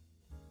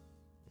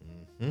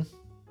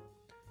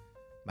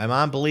 My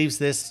mom believes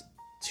this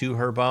to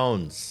her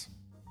bones.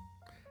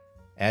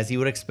 As you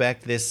would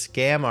expect, this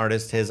scam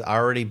artist has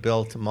already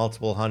built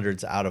multiple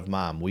hundreds out of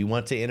mom. We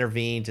want to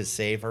intervene to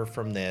save her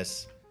from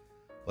this.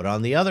 But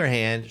on the other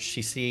hand,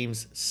 she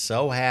seems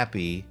so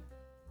happy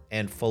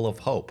and full of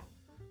hope.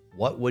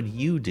 What would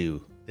you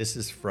do? This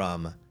is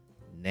from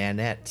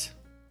Nanette.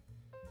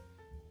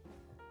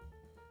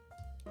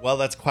 Well,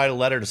 that's quite a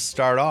letter to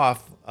start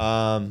off.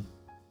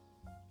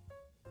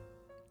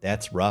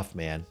 That's rough,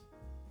 man.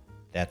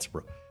 That's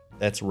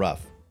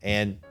rough.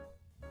 And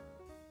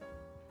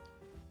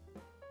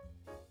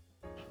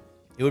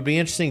it would be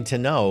interesting to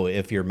know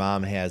if your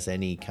mom has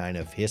any kind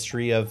of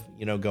history of,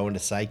 going to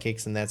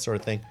psychics and that sort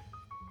of thing.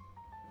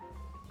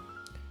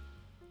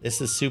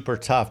 This is super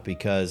tough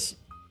because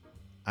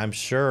I'm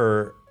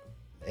sure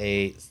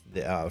lady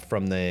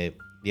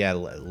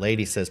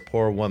says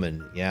poor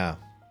woman. Yeah.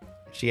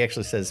 She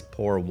actually says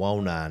poor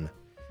woman,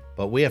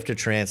 but we have to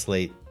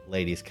translate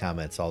ladies'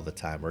 comments all the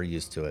time. We're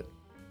used to it.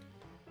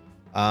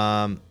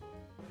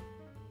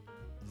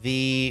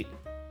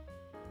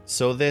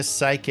 So this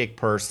psychic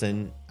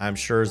person, I'm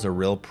sure, is a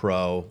real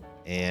pro,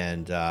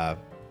 and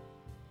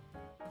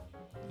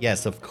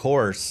yes, of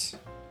course,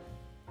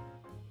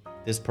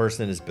 this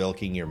person is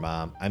bilking your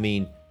mom. I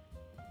mean,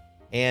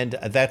 and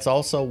that's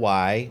also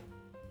why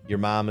your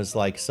mom is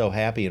like so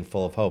happy and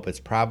full of hope. It's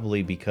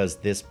probably because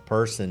this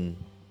person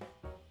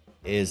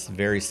is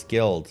very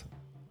skilled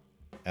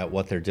at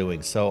what they're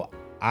doing. So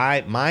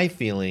my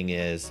feeling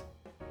is,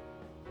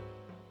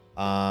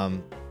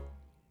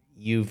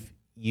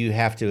 you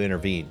have to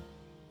intervene,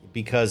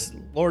 because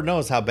Lord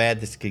knows how bad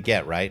this could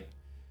get, right?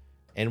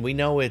 And we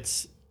know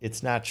it's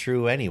not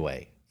true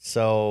anyway.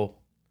 So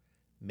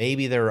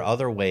maybe there are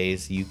other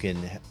ways you can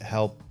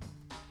help,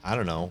 I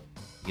don't know,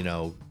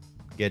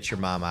 get your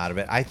mom out of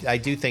it. I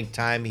do think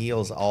time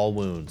heals all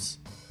wounds,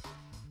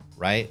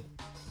 right?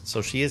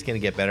 So she is going to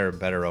get better and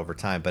better over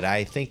time. But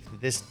I think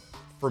this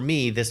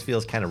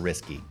feels kind of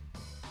risky.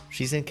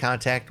 She's in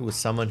contact with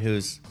someone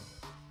who's,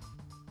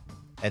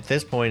 at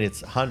this point,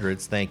 it's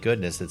hundreds. Thank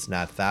goodness it's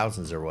not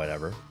thousands or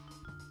whatever.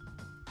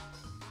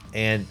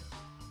 And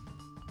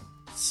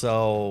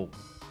so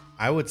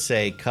I would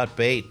say cut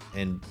bait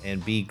and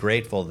be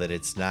grateful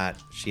that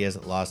she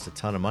hasn't lost a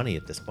ton of money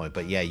at this point.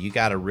 But yeah, you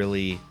got to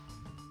really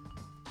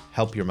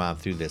help your mom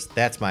through this.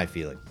 That's my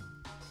feeling.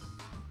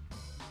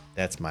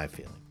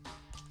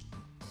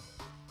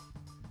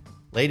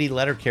 Lady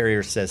Letter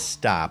Carrier says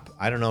stop.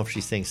 I don't know if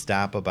she's saying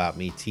stop about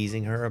me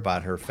teasing her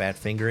about her fat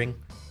fingering,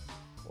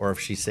 or if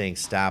she's saying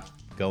stop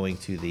going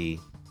to the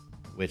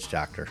witch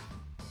doctor.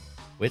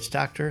 Witch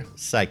doctor?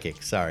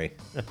 Psychic, sorry.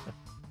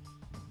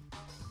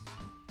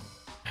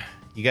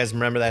 You guys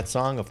remember that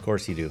song? Of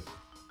course you do.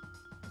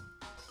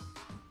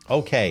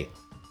 Okay,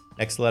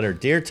 next letter.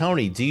 Dear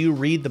Tony, do you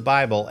read the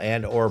Bible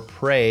and or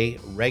pray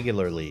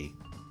regularly?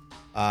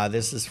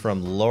 This is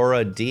from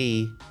Laura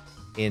D.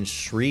 in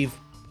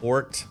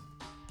Shreveport,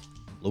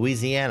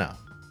 Louisiana.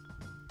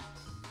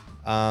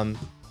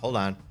 Hold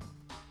on.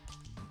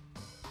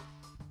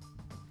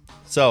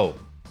 So,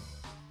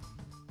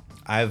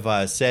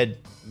 I've said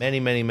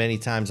many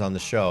times on the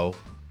show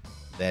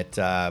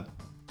that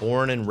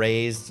born and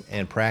raised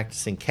and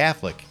practicing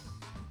Catholic,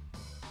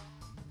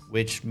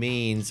 which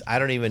means I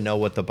don't even know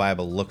what the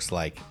Bible looks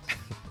like.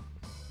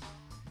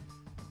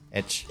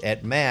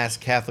 At Mass,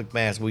 Catholic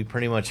Mass, we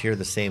pretty much hear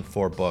the same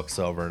 4 books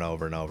over and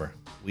over and over.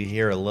 We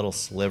hear a little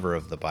sliver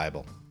of the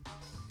Bible.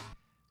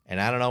 And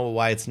I don't know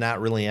why it's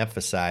not really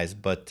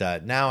emphasized, but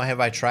now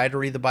have I tried to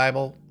read the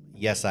Bible?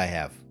 Yes, I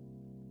have.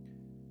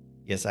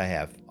 Yes, I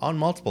have. On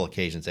multiple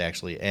occasions,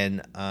 actually.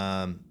 And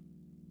I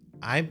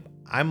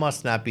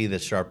must not be the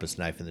sharpest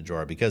knife in the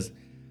drawer because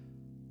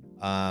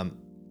I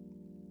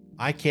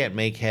can't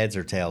make heads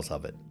or tails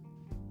of it.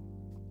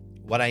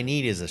 What I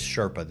need is a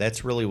Sherpa.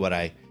 That's really what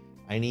I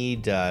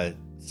need,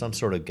 some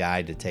sort of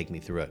guide to take me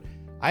through it.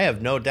 I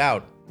have no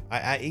doubt.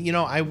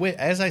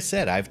 As I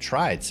said, I've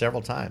tried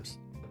several times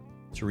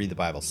to read the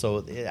Bible.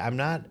 So I'm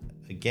not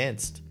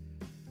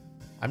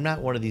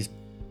one of these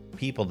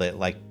people that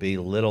like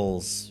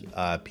belittles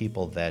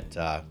people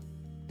that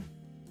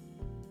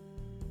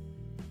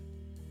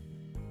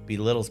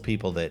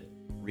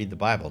read the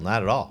Bible.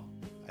 Not at all.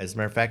 As a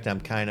matter of fact, I'm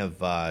kind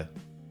of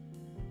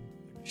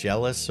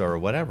jealous or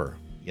whatever,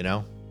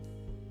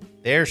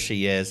 There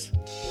she is.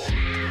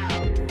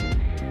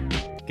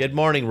 Good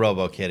morning,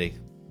 RoboKitty.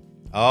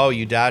 Oh,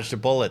 you dodged a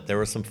bullet. There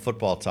was some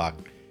football talk.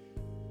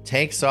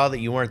 Tank saw that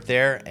you weren't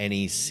there, and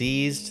he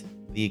seized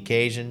the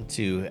occasion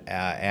to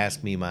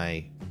ask me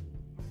my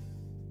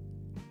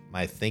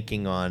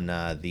thinking on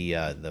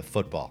the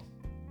football.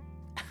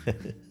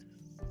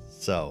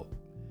 So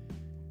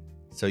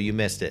you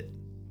missed it.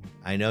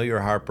 I know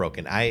you're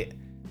heartbroken.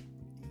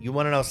 You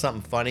want to know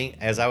something funny?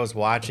 As I was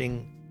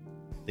watching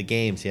the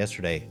games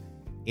yesterday,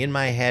 in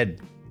my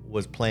head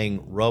was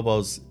playing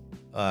Robo's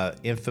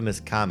infamous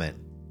comment.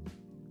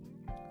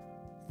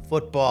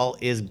 Football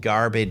is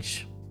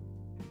garbage.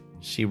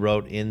 She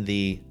wrote in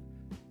the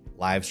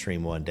live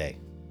stream one day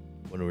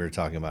when we were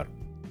talking about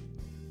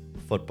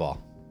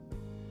football.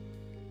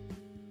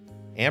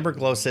 Amber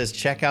Glow says,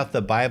 check out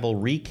the Bible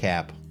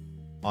recap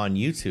on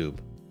YouTube.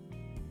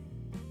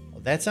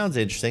 Well, that sounds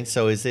interesting.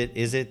 So is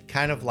it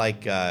kind of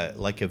like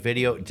a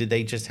video? Did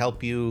they just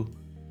help you?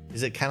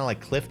 Is it kind of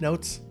like Cliff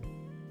Notes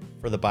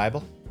for the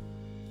Bible?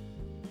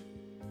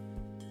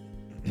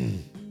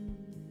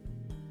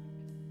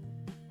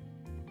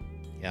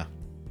 Yeah.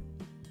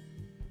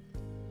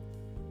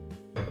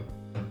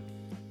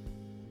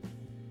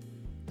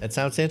 That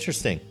sounds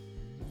interesting.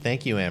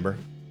 Thank you, Amber.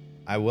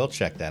 I will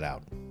check that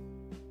out.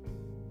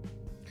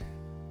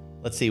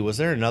 Let's see. Was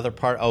there another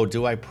part? Oh,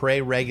 do I pray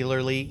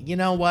regularly? You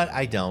know what?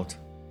 I don't.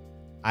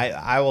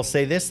 I will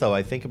say this, though.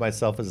 I think of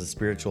myself as a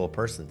spiritual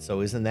person.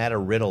 So isn't that a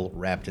riddle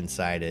wrapped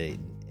inside an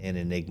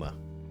enigma?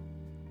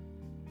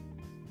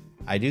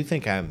 I do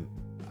think I'm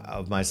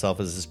of myself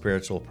as a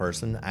spiritual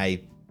person.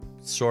 I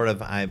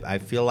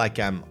feel like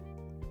I'm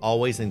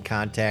always in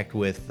contact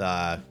with,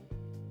 the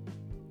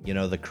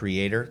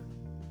Creator,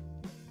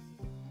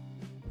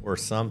 or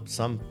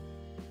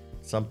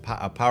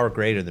a power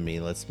greater than me.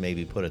 Let's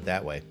maybe put it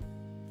that way.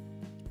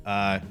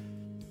 And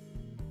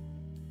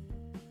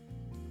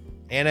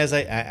as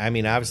I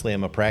mean, obviously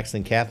I'm a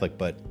practicing Catholic,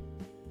 but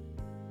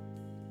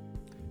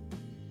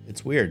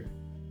it's weird.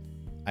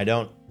 I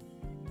don't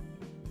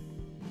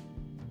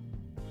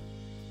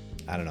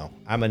know.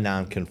 I'm a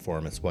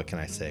nonconformist. What can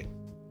I say?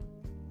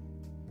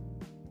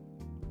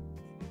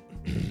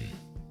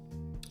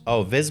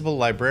 Oh, Visible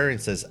Librarian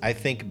says, I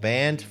think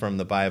banned from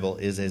the Bible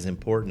is as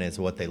important as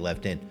what they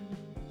left in.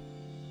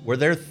 Were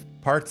there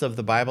parts of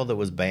the Bible that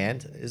was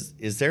banned?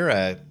 Is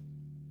there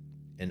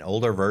an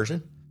older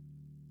version?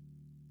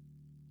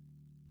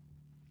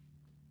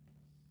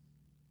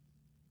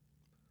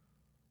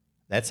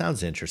 That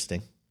sounds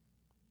interesting.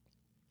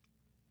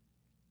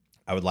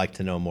 I would like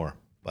to know more.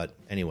 But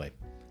anyway,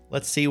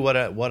 let's see what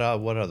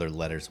other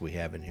letters we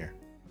have in here.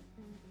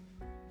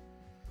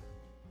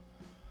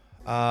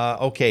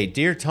 Okay,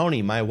 dear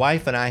Tony, my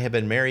wife and I have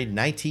been married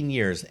 19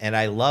 years, and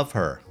I love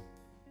her.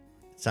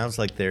 It sounds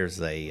like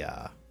there's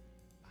a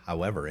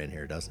however in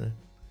here, doesn't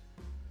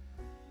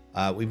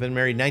it? We've been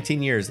married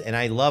 19 years, and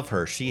I love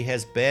her. She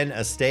has been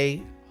a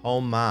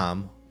stay-home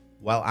mom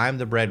while I'm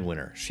the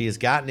breadwinner. She has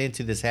gotten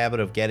into this habit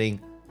of getting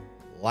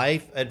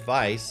life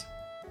advice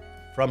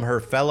from her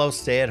fellow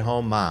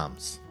stay-at-home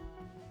moms.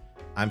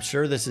 I'm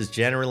sure this is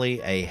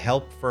generally a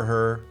help for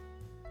her,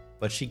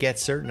 but she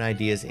gets certain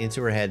ideas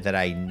into her head that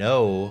I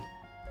know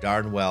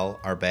darn well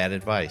are bad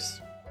advice.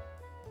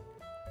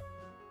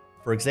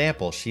 For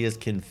example, she is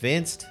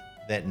convinced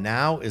that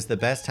now is the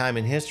best time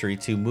in history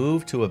to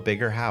move to a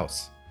bigger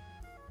house.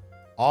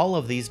 All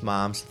of these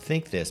moms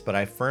think this, but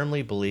I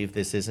firmly believe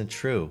this isn't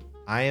true.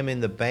 I am in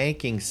the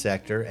banking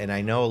sector and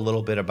I know a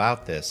little bit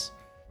about this.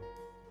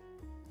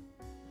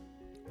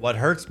 What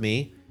hurts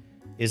me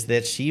is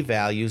that she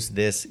values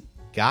this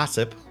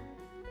gossip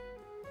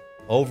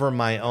over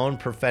my own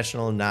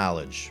professional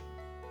knowledge.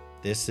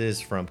 This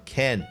is from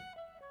Ken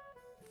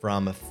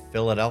from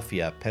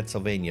Philadelphia,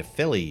 Pennsylvania.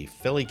 Philly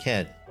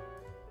Ken.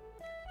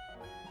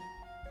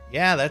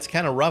 Yeah, that's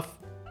kind of rough,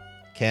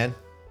 Ken.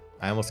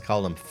 I almost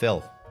called him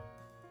Phil.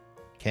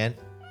 Ken?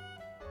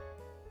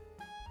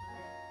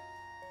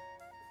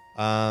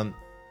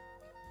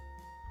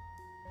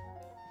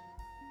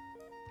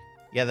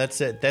 Yeah,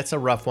 that's a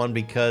rough one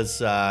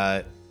because,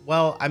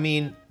 well, I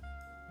mean,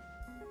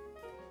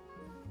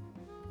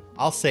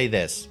 I'll say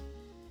this.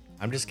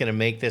 I'm just going to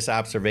make this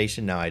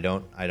observation now. I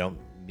don't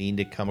mean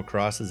to come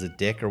across as a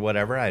dick or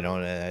whatever. I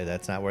don't.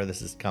 That's not where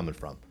this is coming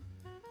from.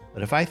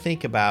 But if I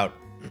think about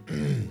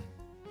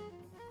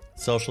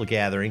social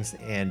gatherings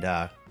and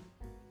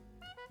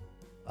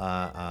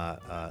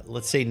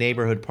let's say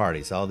neighborhood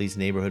parties, all these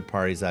neighborhood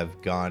parties I've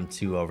gone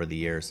to over the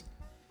years,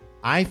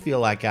 I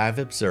feel like I've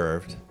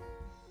observed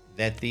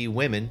that the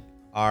women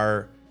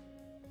are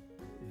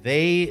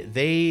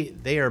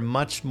they are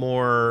much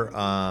more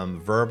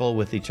verbal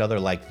with each other.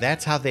 Like,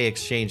 that's how they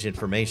exchange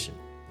information.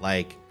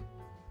 Like,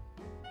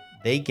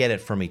 they get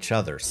it from each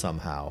other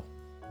somehow,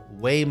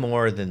 way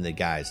more than the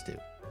guys do.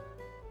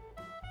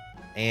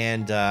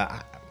 And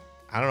I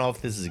don't know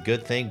if this is a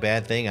good thing,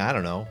 bad thing. I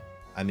don't know.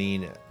 I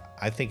mean,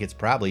 I think it's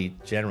probably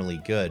generally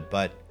good,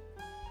 but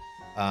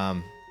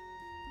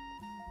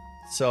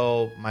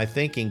so my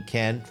thinking,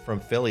 Ken from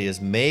Philly, is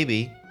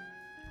maybe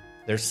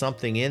there's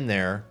something in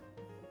there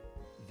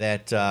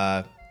that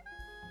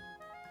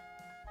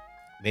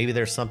maybe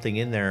there's something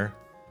in there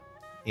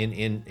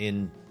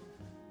in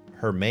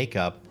her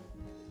makeup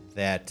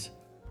that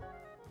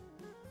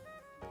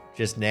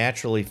just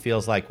naturally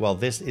feels like, well,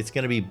 it's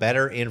going to be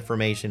better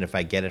information if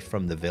I get it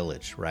from the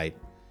village, right?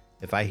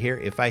 If I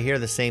hear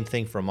the same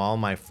thing from all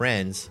my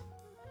friends,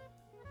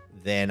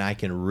 then I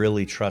can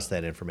really trust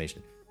that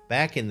information.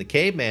 Back in the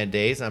caveman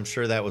days, I'm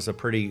sure that was a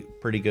pretty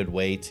good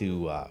way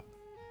to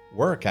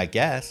work, I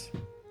guess.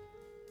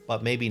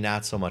 But maybe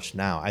not so much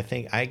now. I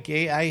think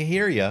I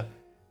hear you.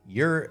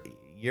 You're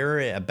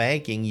a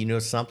banking. You know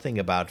something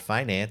about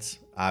finance,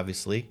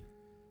 obviously,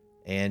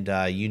 and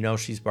you know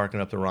she's barking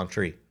up the wrong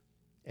tree.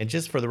 And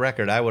just for the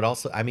record, I would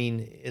also. I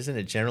mean, isn't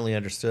it generally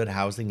understood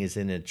housing is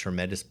in a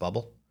tremendous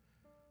bubble?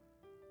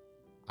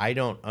 I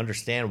don't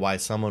understand why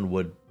someone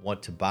would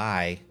want to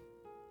buy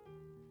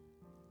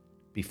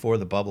before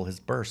the bubble has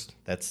burst.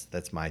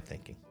 That's my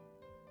thinking.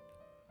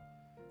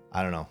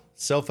 I don't know.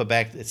 Sofa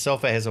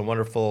has a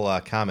wonderful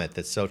comment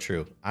that's so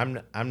true.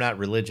 I'm not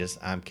religious.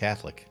 I'm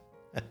Catholic.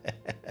 A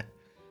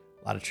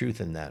lot of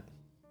truth in that.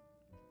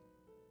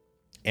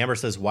 Amber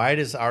says, why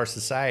does our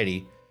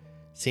society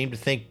seem to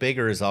think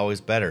bigger is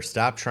always better?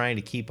 Stop trying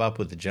to keep up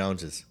with the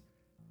Joneses.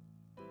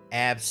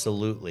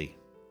 Absolutely.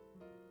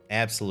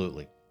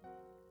 Absolutely.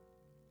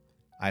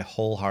 I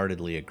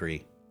wholeheartedly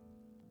agree.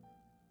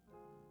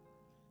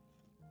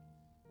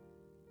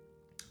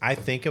 I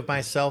think of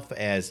myself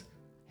as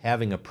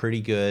having a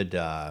pretty good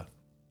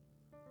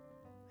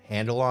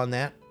handle on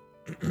that.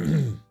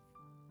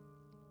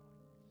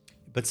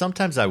 But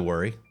sometimes I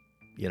worry,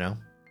 you know.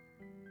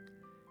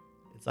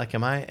 It's like,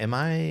 am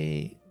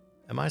I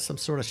some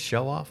sort of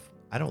show off?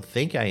 I don't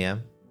think I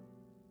am.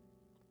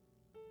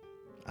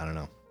 I don't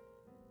know.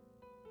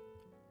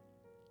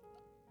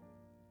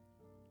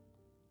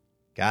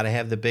 Gotta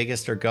have the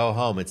biggest or go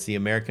home. It's the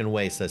American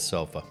way, says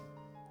Sofa.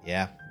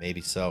 Yeah,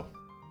 maybe so.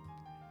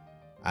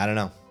 I don't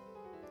know.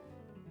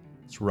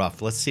 It's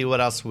rough. Let's see what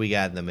else we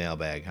got in the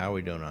mailbag. How are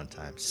we doing on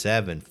time?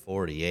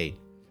 7:48.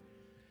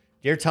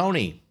 Dear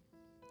Tony,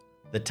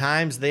 the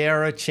times they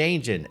are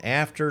a-changin'.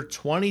 After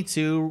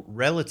 22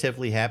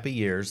 relatively happy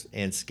years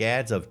and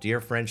scads of dear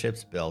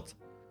friendships built,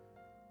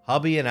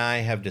 hubby and I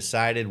have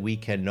decided we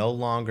can no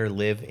longer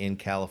live in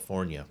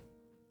California.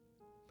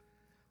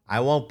 I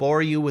won't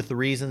bore you with the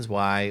reasons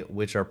why,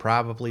 which are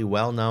probably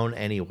well known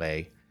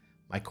anyway.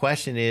 My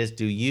question is,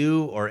 do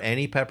you or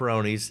any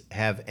pepperonis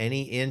have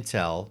any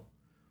intel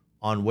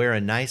on where a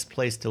nice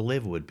place to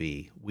live would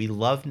be? We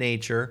love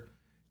nature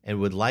and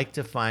would like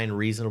to find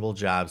reasonable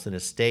jobs in a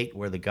state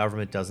where the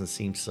government doesn't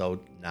seem so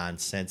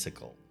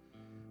nonsensical.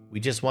 We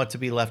just want to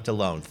be left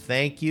alone.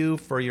 Thank you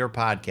for your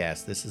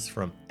podcast. This is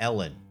from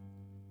Ellen.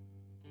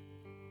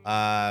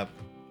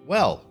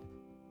 Well,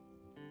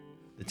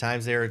 the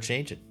times they are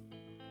changing.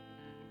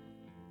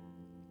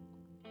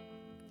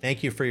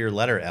 Thank you for your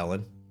letter,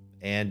 Ellen.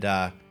 And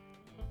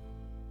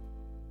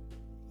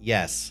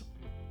yes,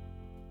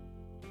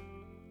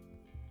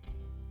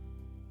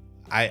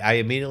 I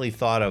immediately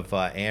thought of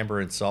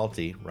Amber and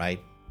Salty, right?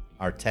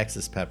 Our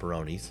Texas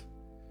pepperonis.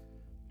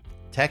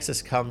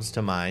 Texas comes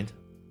to mind.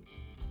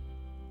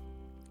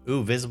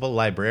 Ooh, Visible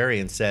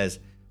Librarian says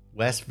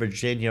West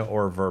Virginia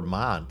or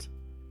Vermont.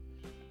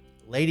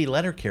 Lady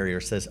Letter Carrier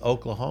says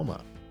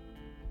Oklahoma.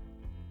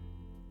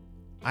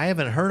 I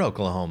haven't heard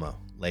Oklahoma,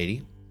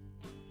 lady.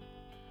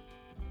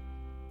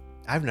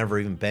 I've never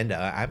even been to.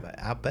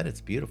 I'll bet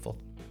it's beautiful.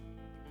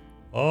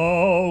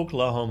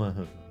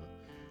 Oklahoma.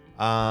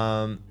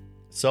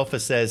 Sofa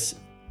says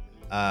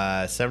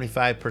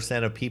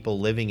 75% of people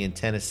living in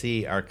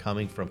Tennessee are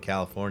coming from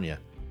California.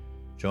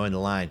 Join the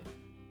line.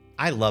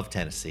 I love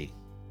Tennessee.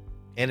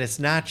 And it's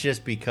not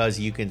just because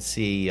you can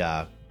see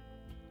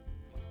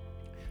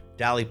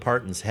Dolly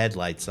Parton's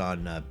headlights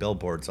on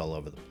billboards all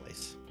over the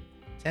place.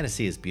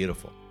 Tennessee is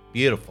beautiful.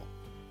 Beautiful.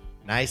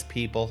 Nice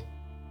people.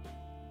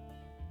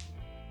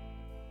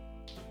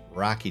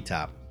 Rocky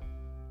Top.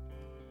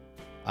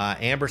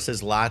 Amber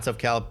says lots of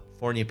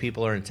California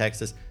people are in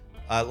Texas.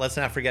 Let's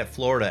not forget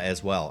Florida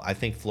as well. I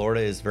think Florida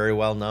is very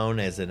well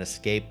known as an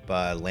escape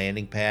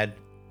landing pad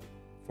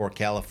for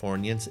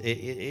Californians.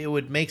 It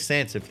would make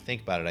sense if you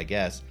think about it, I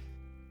guess.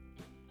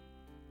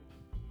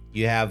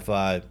 You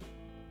have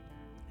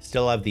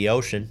still have the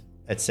ocean,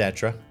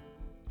 etc.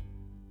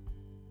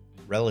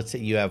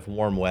 Relative, you have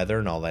warm weather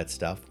and all that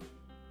stuff.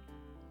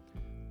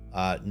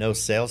 No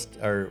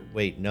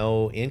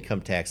income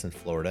tax in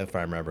Florida, if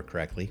I remember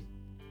correctly.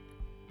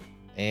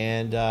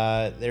 And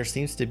there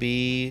seems to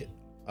be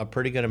a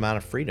pretty good amount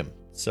of freedom.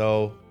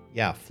 So,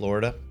 yeah,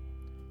 Florida.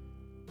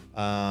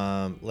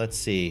 Let's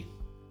see.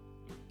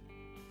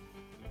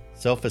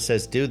 Sofa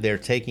says, dude, they're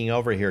taking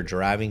over here,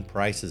 driving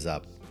prices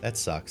up. That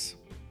sucks.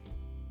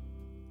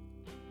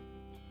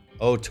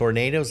 Oh,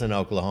 tornadoes in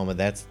Oklahoma.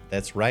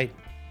 That's right,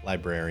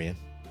 librarian.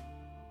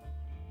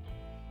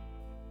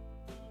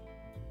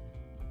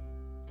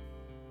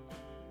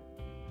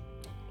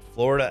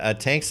 Florida,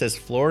 Tank says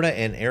Florida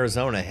and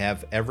Arizona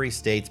have every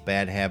state's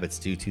bad habits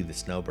due to the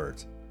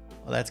snowbirds.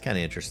 Well, that's kind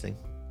of interesting.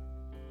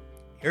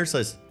 Here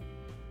says,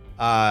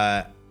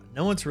 no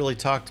one's really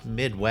talked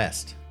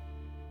Midwest.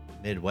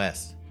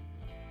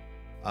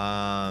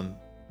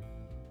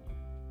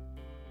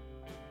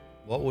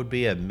 What would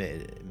be a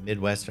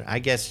Midwestern? I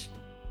guess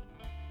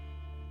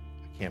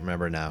I can't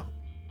remember now.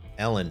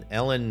 Ellen,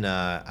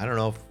 I don't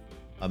know if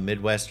a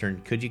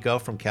Midwestern. Could you go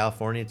from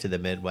California to the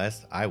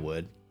Midwest? I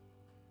would.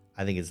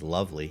 I think it's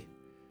lovely.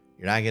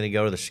 You're not going to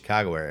go to the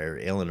Chicago area or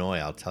Illinois,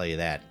 I'll tell you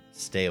that.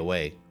 Stay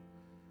away.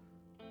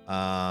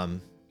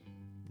 Not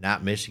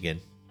Michigan.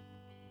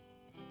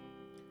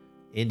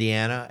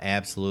 Indiana,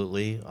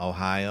 absolutely.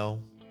 Ohio.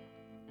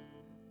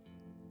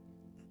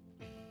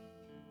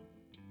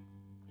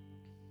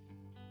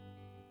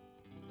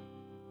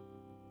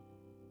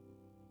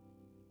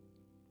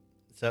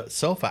 So,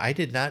 Sofa, I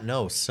did not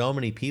know so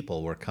many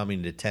people were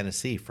coming to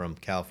Tennessee from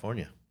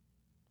California.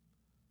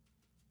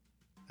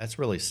 That's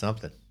really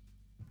something.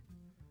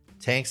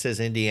 Tank says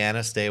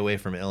Indiana, stay away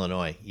from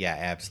Illinois. Yeah,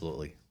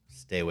 absolutely.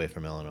 Stay away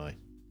from Illinois.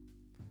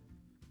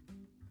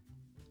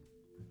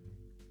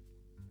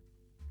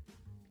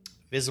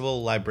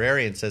 Visible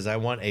Librarian says, I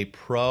want a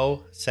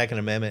pro Second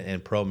Amendment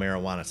and pro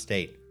marijuana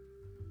state.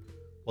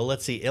 Well,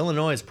 let's see.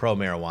 Illinois is pro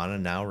marijuana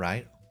now,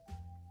 right?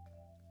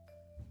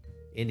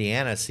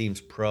 Indiana seems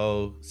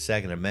pro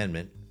Second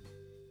Amendment.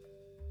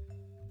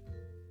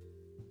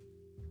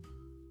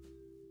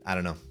 I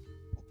don't know.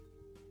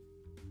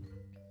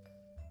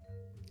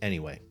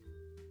 Anyway,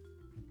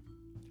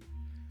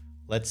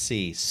 let's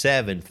see.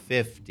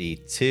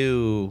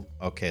 752.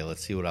 Okay,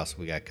 let's see what else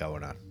we got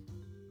going on.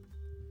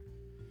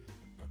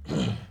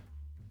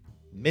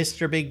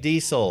 Mr. Big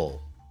Diesel,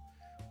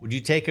 would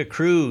you take a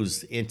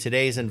cruise in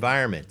today's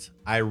environment?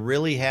 I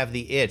really have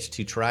the itch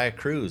to try a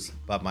cruise,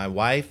 but my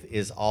wife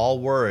is all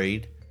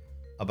worried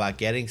about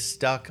getting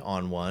stuck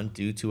on one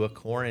due to a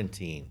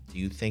quarantine. Do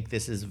you think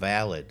this is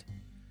valid?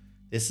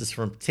 This is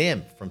from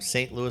Tim from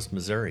St. Louis,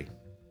 Missouri.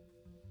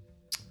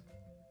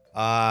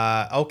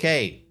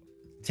 Okay,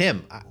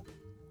 Tim,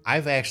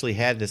 I've actually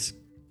had this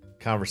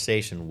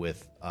conversation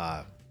with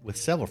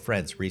several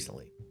friends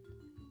recently.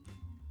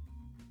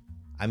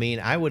 I mean,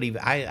 I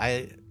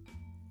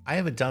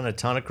haven't done a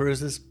ton of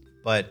cruises,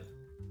 but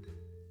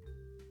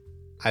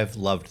I've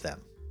loved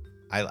them.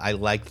 I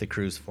like the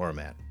cruise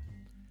format.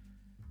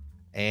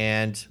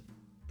 And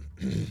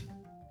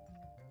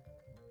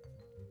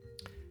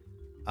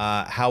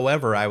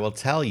however, I will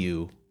tell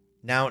you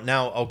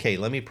now, okay,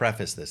 let me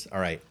preface this.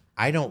 All right.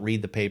 I don't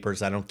read the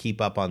papers. I don't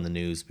keep up on the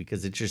news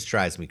because it just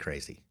drives me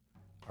crazy.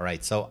 All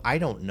right. So I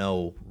don't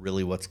know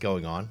really what's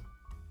going on.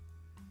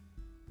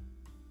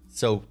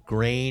 So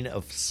grain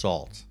of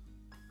salt.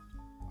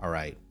 All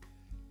right.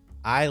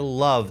 I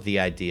love the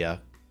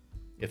idea.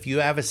 If you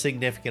have a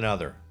significant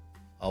other,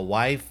 a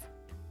wife,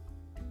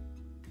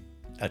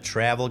 a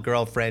travel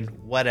girlfriend,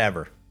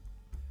 whatever,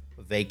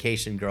 a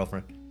vacation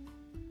girlfriend,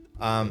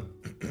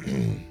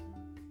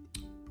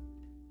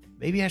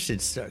 maybe I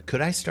should start.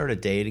 Could I start a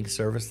dating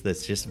service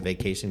that's just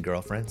vacation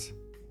girlfriends?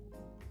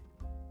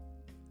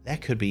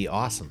 That could be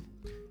awesome.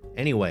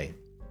 Anyway,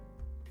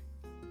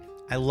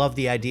 I love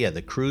the idea.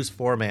 The cruise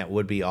format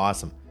would be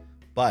awesome.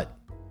 But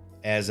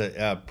as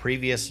a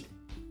previous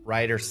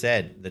writer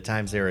said, the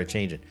times they are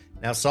changing.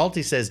 Now,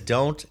 Salty says,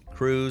 don't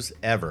cruise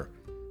ever.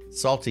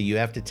 Salty, you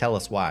have to tell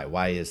us why.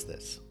 Why is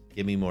this?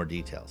 Give me more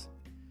details.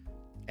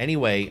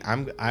 Anyway,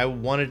 I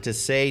wanted to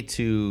say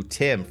to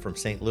Tim from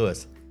St.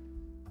 Louis,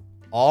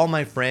 all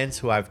my friends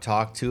who I've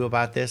talked to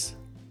about this,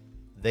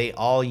 they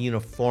all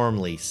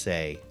uniformly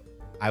say,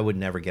 I would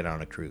never get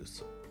on a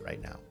cruise right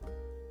now.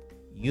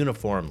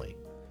 Uniformly.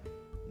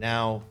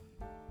 Now,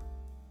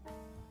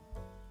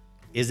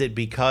 is it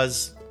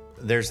because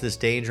there's this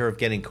danger of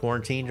getting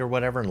quarantined or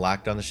whatever and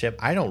locked on the ship?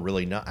 I don't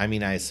really know. I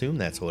mean, I assume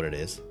that's what it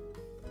is.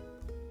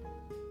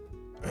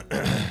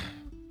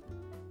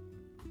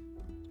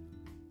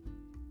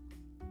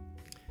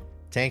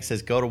 Tank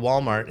says, go to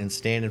Walmart and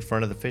stand in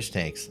front of the fish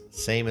tanks.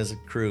 Same as a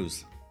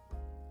cruise.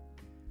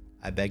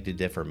 I beg to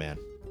differ, man.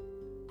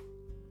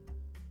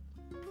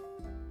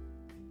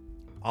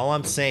 All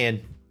I'm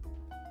saying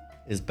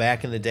is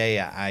back in the day,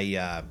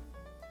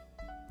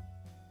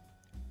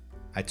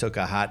 I took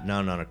a hot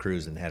nun on a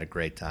cruise and had a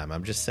great time.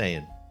 I'm just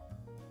saying.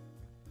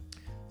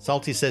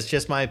 Salty says,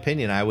 just my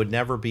opinion. I would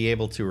never be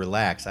able to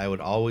relax. I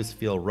would always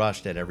feel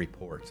rushed at every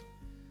port.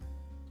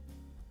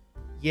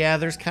 Yeah,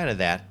 there's kind of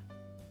that.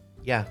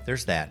 Yeah,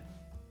 there's that.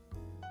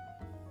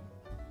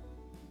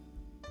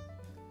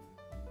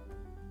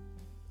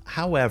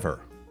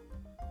 However,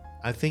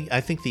 I think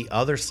the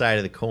other side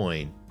of the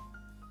coin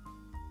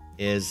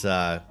is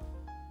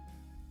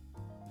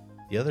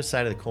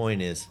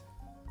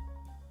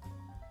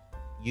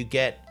you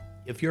get,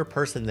 if you're a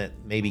person that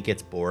maybe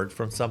gets bored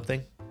from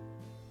something,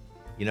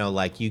 you know,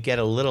 like you get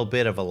a little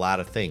bit of a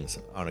lot of things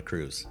on a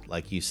cruise.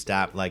 Like you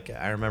stop, like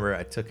I remember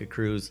I took a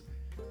cruise.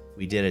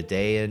 We did a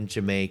day in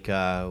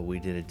Jamaica. We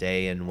did a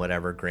day in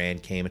whatever,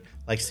 Grand Cayman.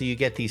 Like, so you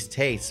get these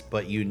tastes,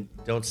 but you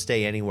don't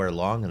stay anywhere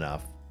long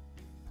enough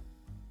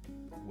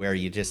where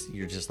you're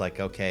just like,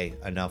 okay,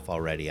 enough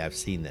already. I've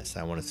seen this.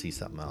 I want to see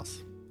something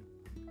else.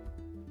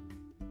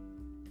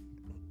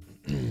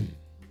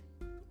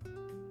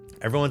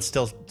 Everyone's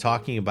still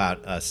talking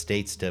about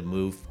states to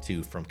move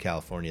to from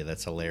California.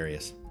 That's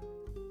hilarious.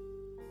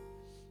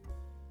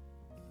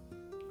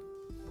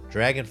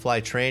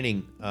 Dragonfly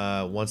Training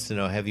wants to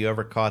know, have you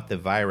ever caught the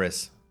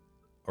virus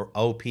or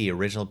OP,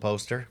 original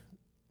poster?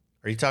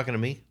 Are you talking to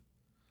me?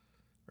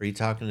 Or are you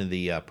talking to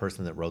the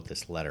person that wrote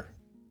this letter?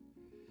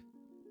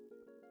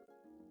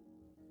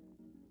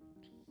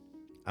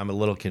 I'm a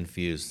little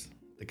confused.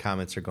 The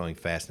comments are going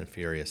fast and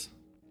furious.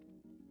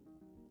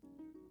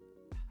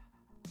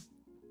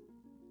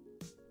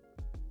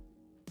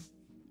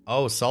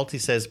 Oh, Salty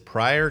says,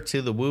 prior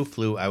to the Wu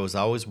flu, I was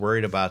always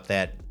worried about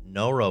that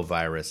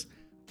norovirus.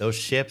 Those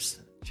ships,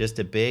 just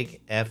a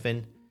big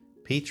effing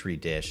petri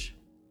dish.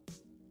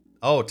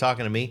 Oh,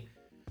 talking to me?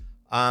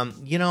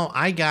 You know,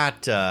 I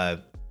got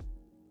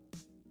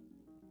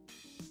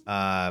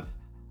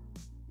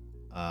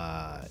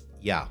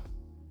yeah.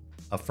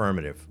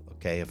 Affirmative.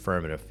 Okay,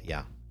 affirmative.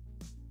 Yeah.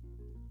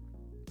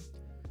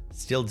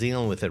 Still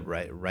dealing with it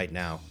right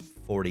now,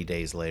 40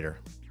 days later.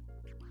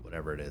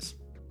 Whatever it is.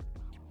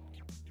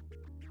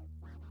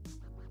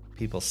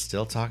 People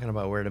still talking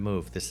about where to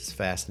move. This is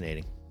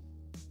fascinating.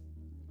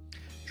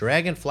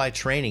 Dragonfly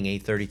Training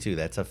 832.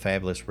 That's a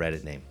fabulous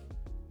Reddit name.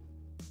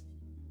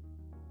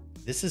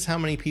 This is how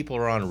many people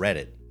are on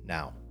Reddit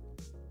now.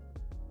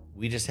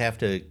 We just have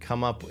to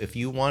come up. If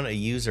you want a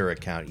user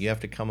account, you have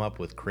to come up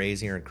with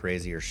crazier and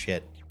crazier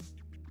shit.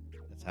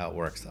 That's how it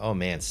works. Oh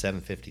man,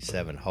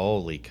 757.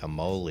 Holy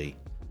camole.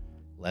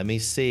 Let me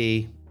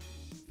see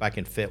if I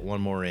can fit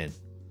one more in.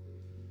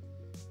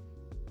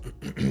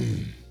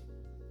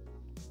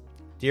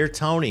 Dear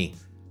Tony,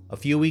 a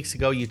few weeks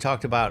ago you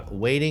talked about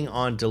waiting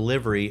on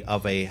delivery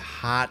of a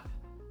hot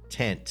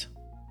tent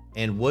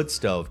and wood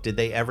stove. Did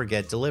they ever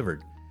get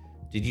delivered?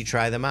 Did you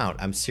try them out?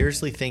 I'm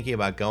seriously thinking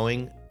about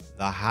going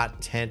the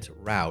hot tent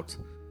route,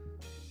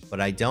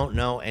 but I don't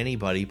know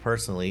anybody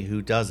personally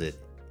who does it.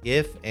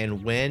 If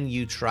and when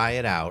you try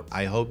it out,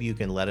 I hope you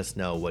can let us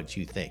know what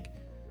you think.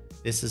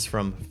 This is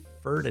from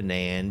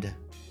Ferdinand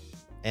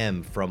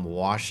M. from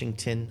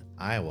Washington,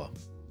 Iowa.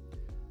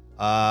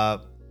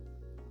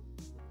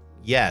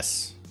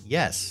 Yes.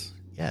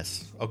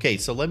 Okay,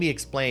 so let me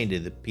explain to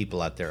the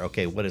people out there.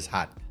 Okay, what is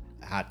hot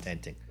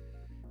tenting?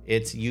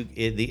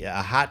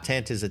 A hot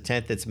tent is a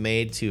tent that's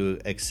made to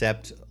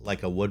accept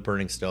like a wood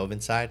burning stove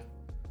inside.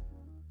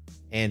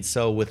 And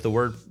so with the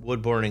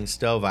wood burning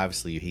stove,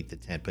 obviously you heat the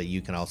tent, but you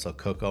can also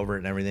cook over it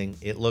and everything.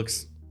 It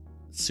looks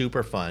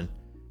super fun.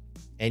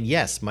 And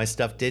yes, my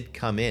stuff did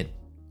come in.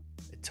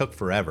 It took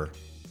forever,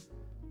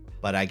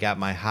 but I got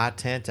my hot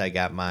tent. I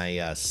got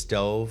my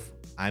stove.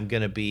 I'm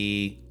gonna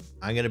be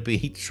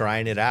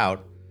trying it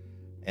out,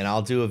 and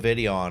I'll do a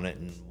video on it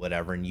and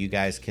whatever. And you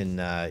guys can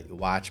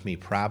watch me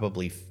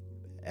probably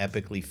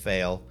epically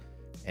fail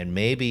and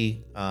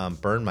maybe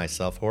burn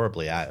myself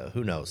horribly.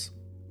 Who knows?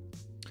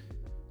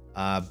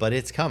 But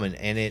it's coming.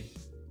 And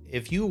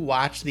if you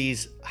watch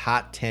these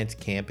hot tent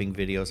camping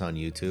videos on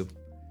YouTube,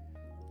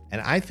 and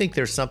I think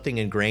there's something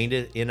ingrained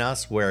in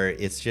us where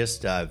it's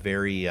just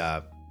very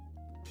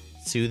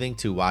soothing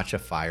to watch a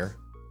fire.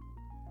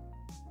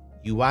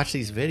 You watch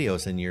these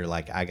videos and you're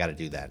like, I got to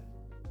do that.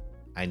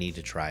 I need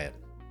to try it.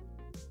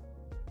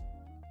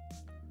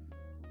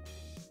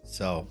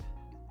 So,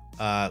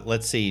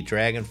 let's see.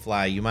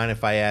 Dragonfly, you mind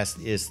if I ask,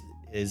 is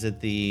it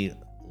the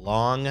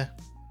long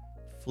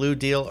flu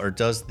deal, or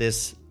does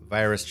this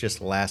virus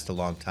just last a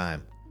long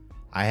time?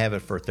 I have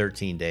it for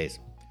 13 days.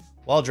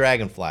 Well,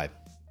 Dragonfly,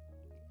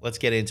 let's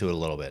get into it a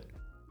little bit.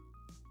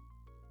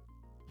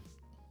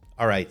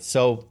 All right.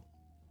 So,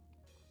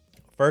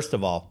 first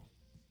of all,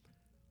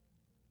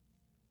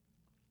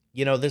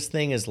 you know, this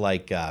thing is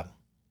like,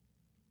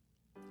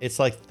 it's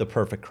like the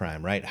perfect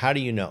crime, right? How do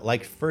you know?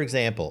 Like, for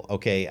example,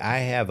 okay, I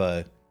have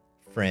a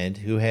friend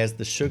who has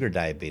the sugar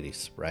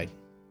diabetes, right?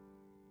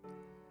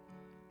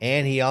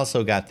 And he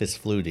also got this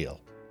flu deal.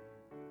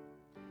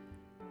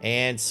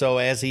 And so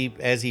as he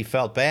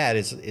felt bad,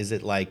 is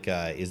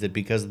it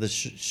because of the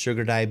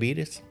sugar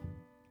diabetes,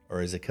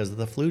 or is it because of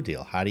the flu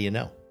deal? How do you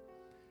know?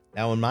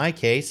 Now, in my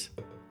case,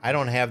 I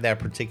don't have that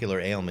particular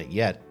ailment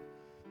yet.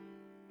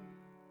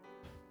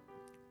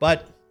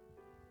 But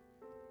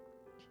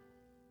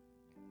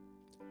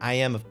I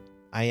am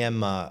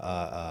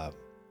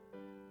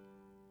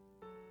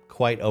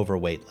quite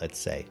overweight, let's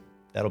say.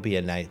 That'll be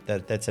a nice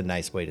that's a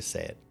nice way to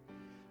say it.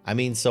 I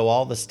mean, so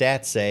all the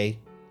stats say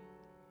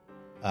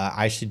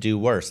I should do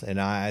worse.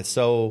 And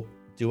so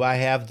do I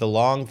have the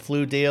long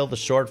flu deal, the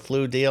short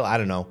flu deal? I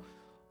don't know.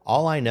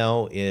 All I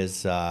know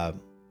is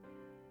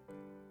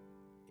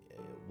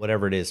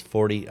whatever it is,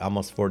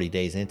 almost 40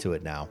 days into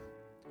it now.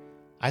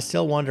 I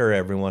still wonder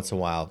every once in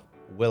a while,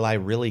 will I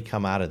really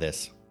come out of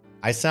this?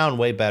 I sound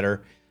way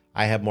better.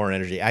 I have more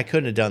energy. I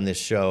couldn't have done this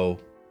show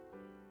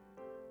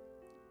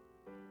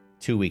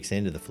 2 weeks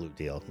into the flu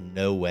deal.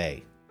 No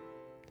way.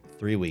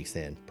 3 weeks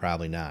in,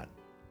 probably not.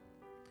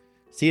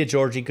 See you,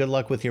 Georgie. Good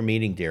luck with your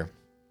meeting, dear.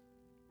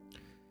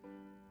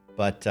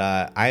 But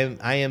I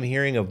am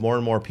hearing of more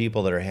and more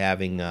people that are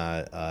having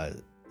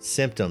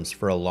symptoms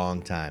for a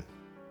long time.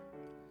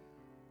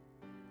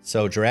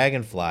 So,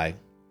 Dragonfly,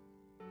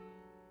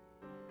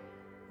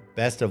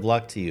 best of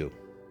luck to you.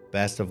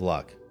 Best of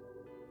luck.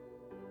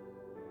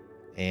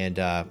 And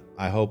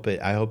I hope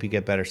you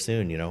get better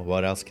soon. You know,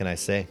 what else can I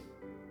say?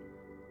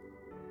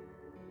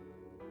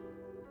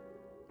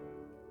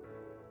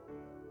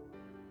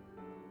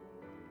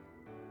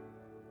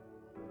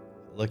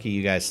 Look at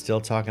you guys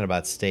still talking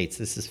about states.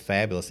 This is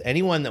fabulous.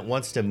 Anyone that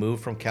wants to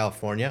move from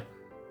California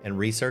and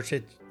research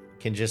it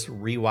can just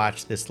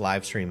rewatch this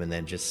live stream and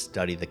then just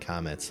study the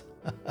comments.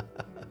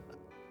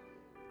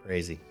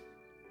 Crazy.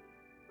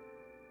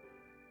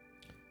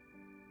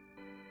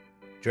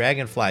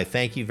 Dragonfly,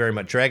 thank you very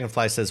much.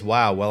 Dragonfly says,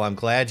 wow, well, I'm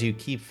glad you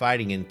keep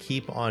fighting and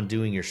keep on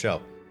doing your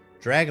show.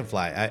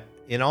 Dragonfly,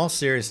 in all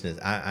seriousness,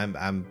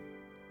 I'm,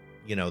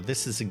 you know,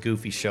 this is a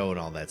goofy show and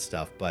all that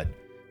stuff,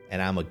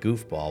 and I'm a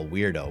goofball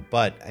weirdo.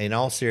 But in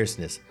all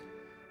seriousness,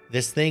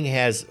 this thing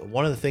has,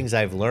 one of the things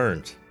I've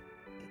learned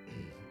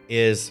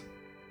is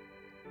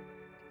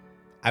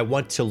I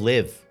want to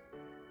live.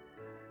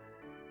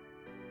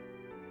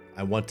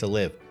 I want to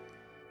live.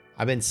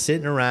 I've been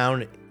sitting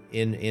around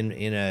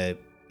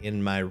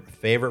in my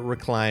favorite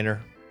recliner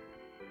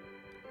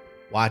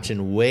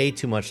watching way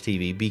too much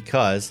TV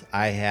because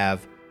I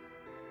have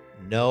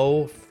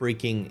no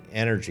freaking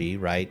energy,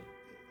 right?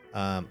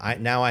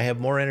 I have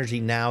more energy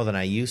now than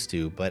I used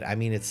to, but I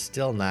mean, it's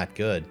still not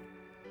good.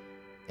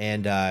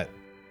 And I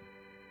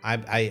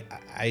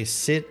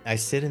sit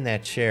in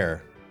that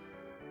chair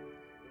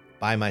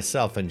by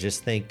myself and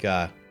just think,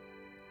 I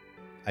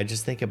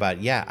just think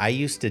about, yeah, I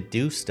used to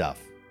do stuff,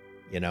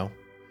 you know,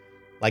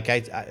 like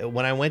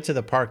when I went to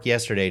the park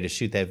yesterday to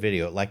shoot that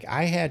video, like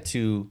I had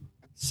to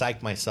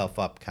psych myself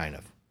up kind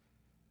of.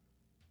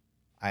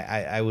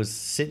 I was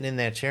sitting in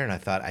that chair and I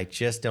thought, I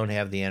just don't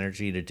have the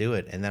energy to do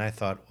it. And then I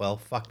thought, well,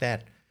 fuck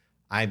that.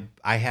 I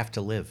have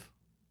to live.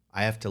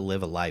 I have to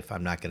live a life.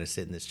 I'm not going to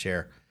sit in this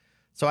chair.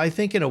 So I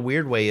think in a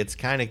weird way, it's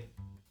kind of,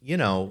 you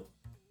know,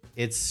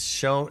 it's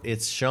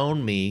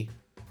shown me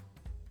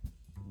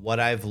what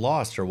I've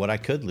lost or what I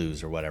could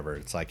lose or whatever.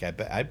 It's like,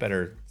 I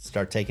better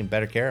start taking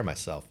better care of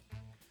myself.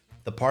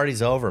 The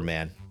party's over,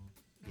 man,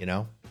 you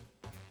know?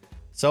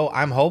 So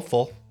I'm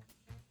hopeful.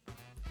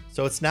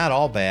 So it's not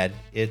all bad.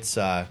 It's,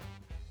 I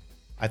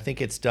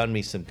think it's done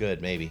me some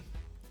good, maybe.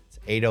 It's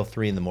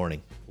 8:03 in the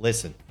morning.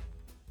 Listen,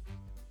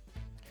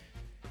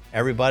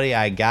 everybody,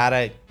 I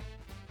gotta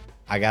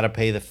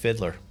pay the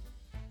fiddler.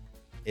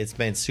 It's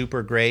been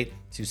super great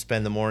to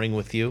spend the morning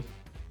with you.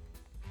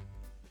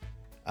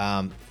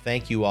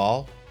 Thank you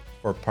all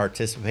for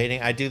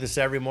participating. I do this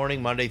every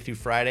morning, Monday through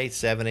Friday,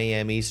 7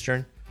 a.m.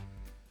 Eastern.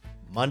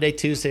 Monday,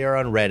 Tuesday are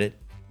on Reddit.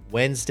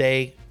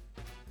 Monday,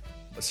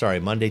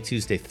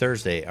 Tuesday,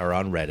 Thursday are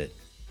on Reddit.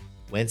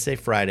 Wednesday,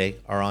 Friday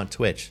are on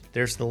Twitch.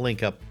 There's the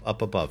link up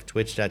above,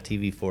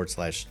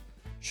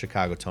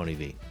 twitch.tv/Chicago Tony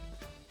V.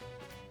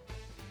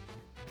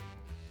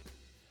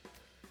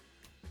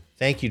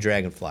 Thank you,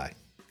 Dragonfly.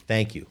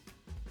 Thank you.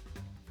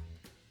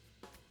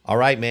 All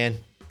right, man.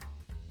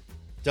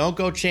 Don't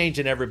go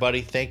changing,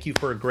 everybody. Thank you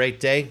for a great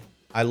day.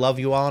 I love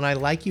you all and I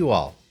like you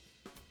all.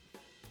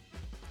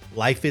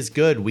 Life is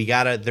good.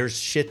 There's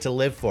shit to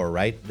live for,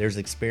 right? There's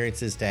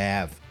experiences to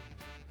have.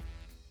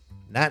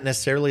 Not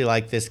necessarily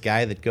like this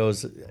guy that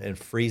goes and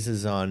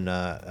freezes on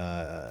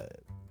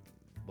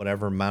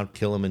whatever Mount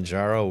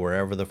Kilimanjaro,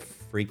 wherever the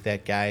freak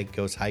that guy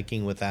goes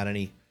hiking without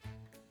any,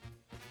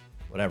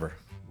 whatever,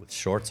 with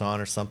shorts on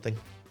or something.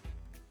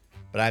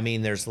 But I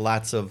mean, there's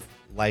lots of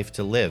life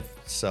to live.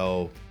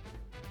 So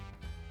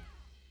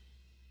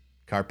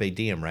carpe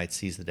diem, right?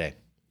 Seize the day.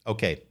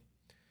 Okay.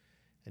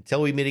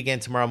 Until we meet again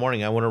tomorrow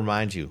morning, I want to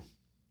remind you,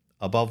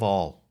 above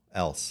all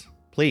else,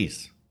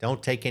 please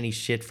don't take any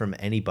shit from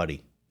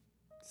anybody.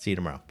 See you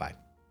tomorrow. Bye.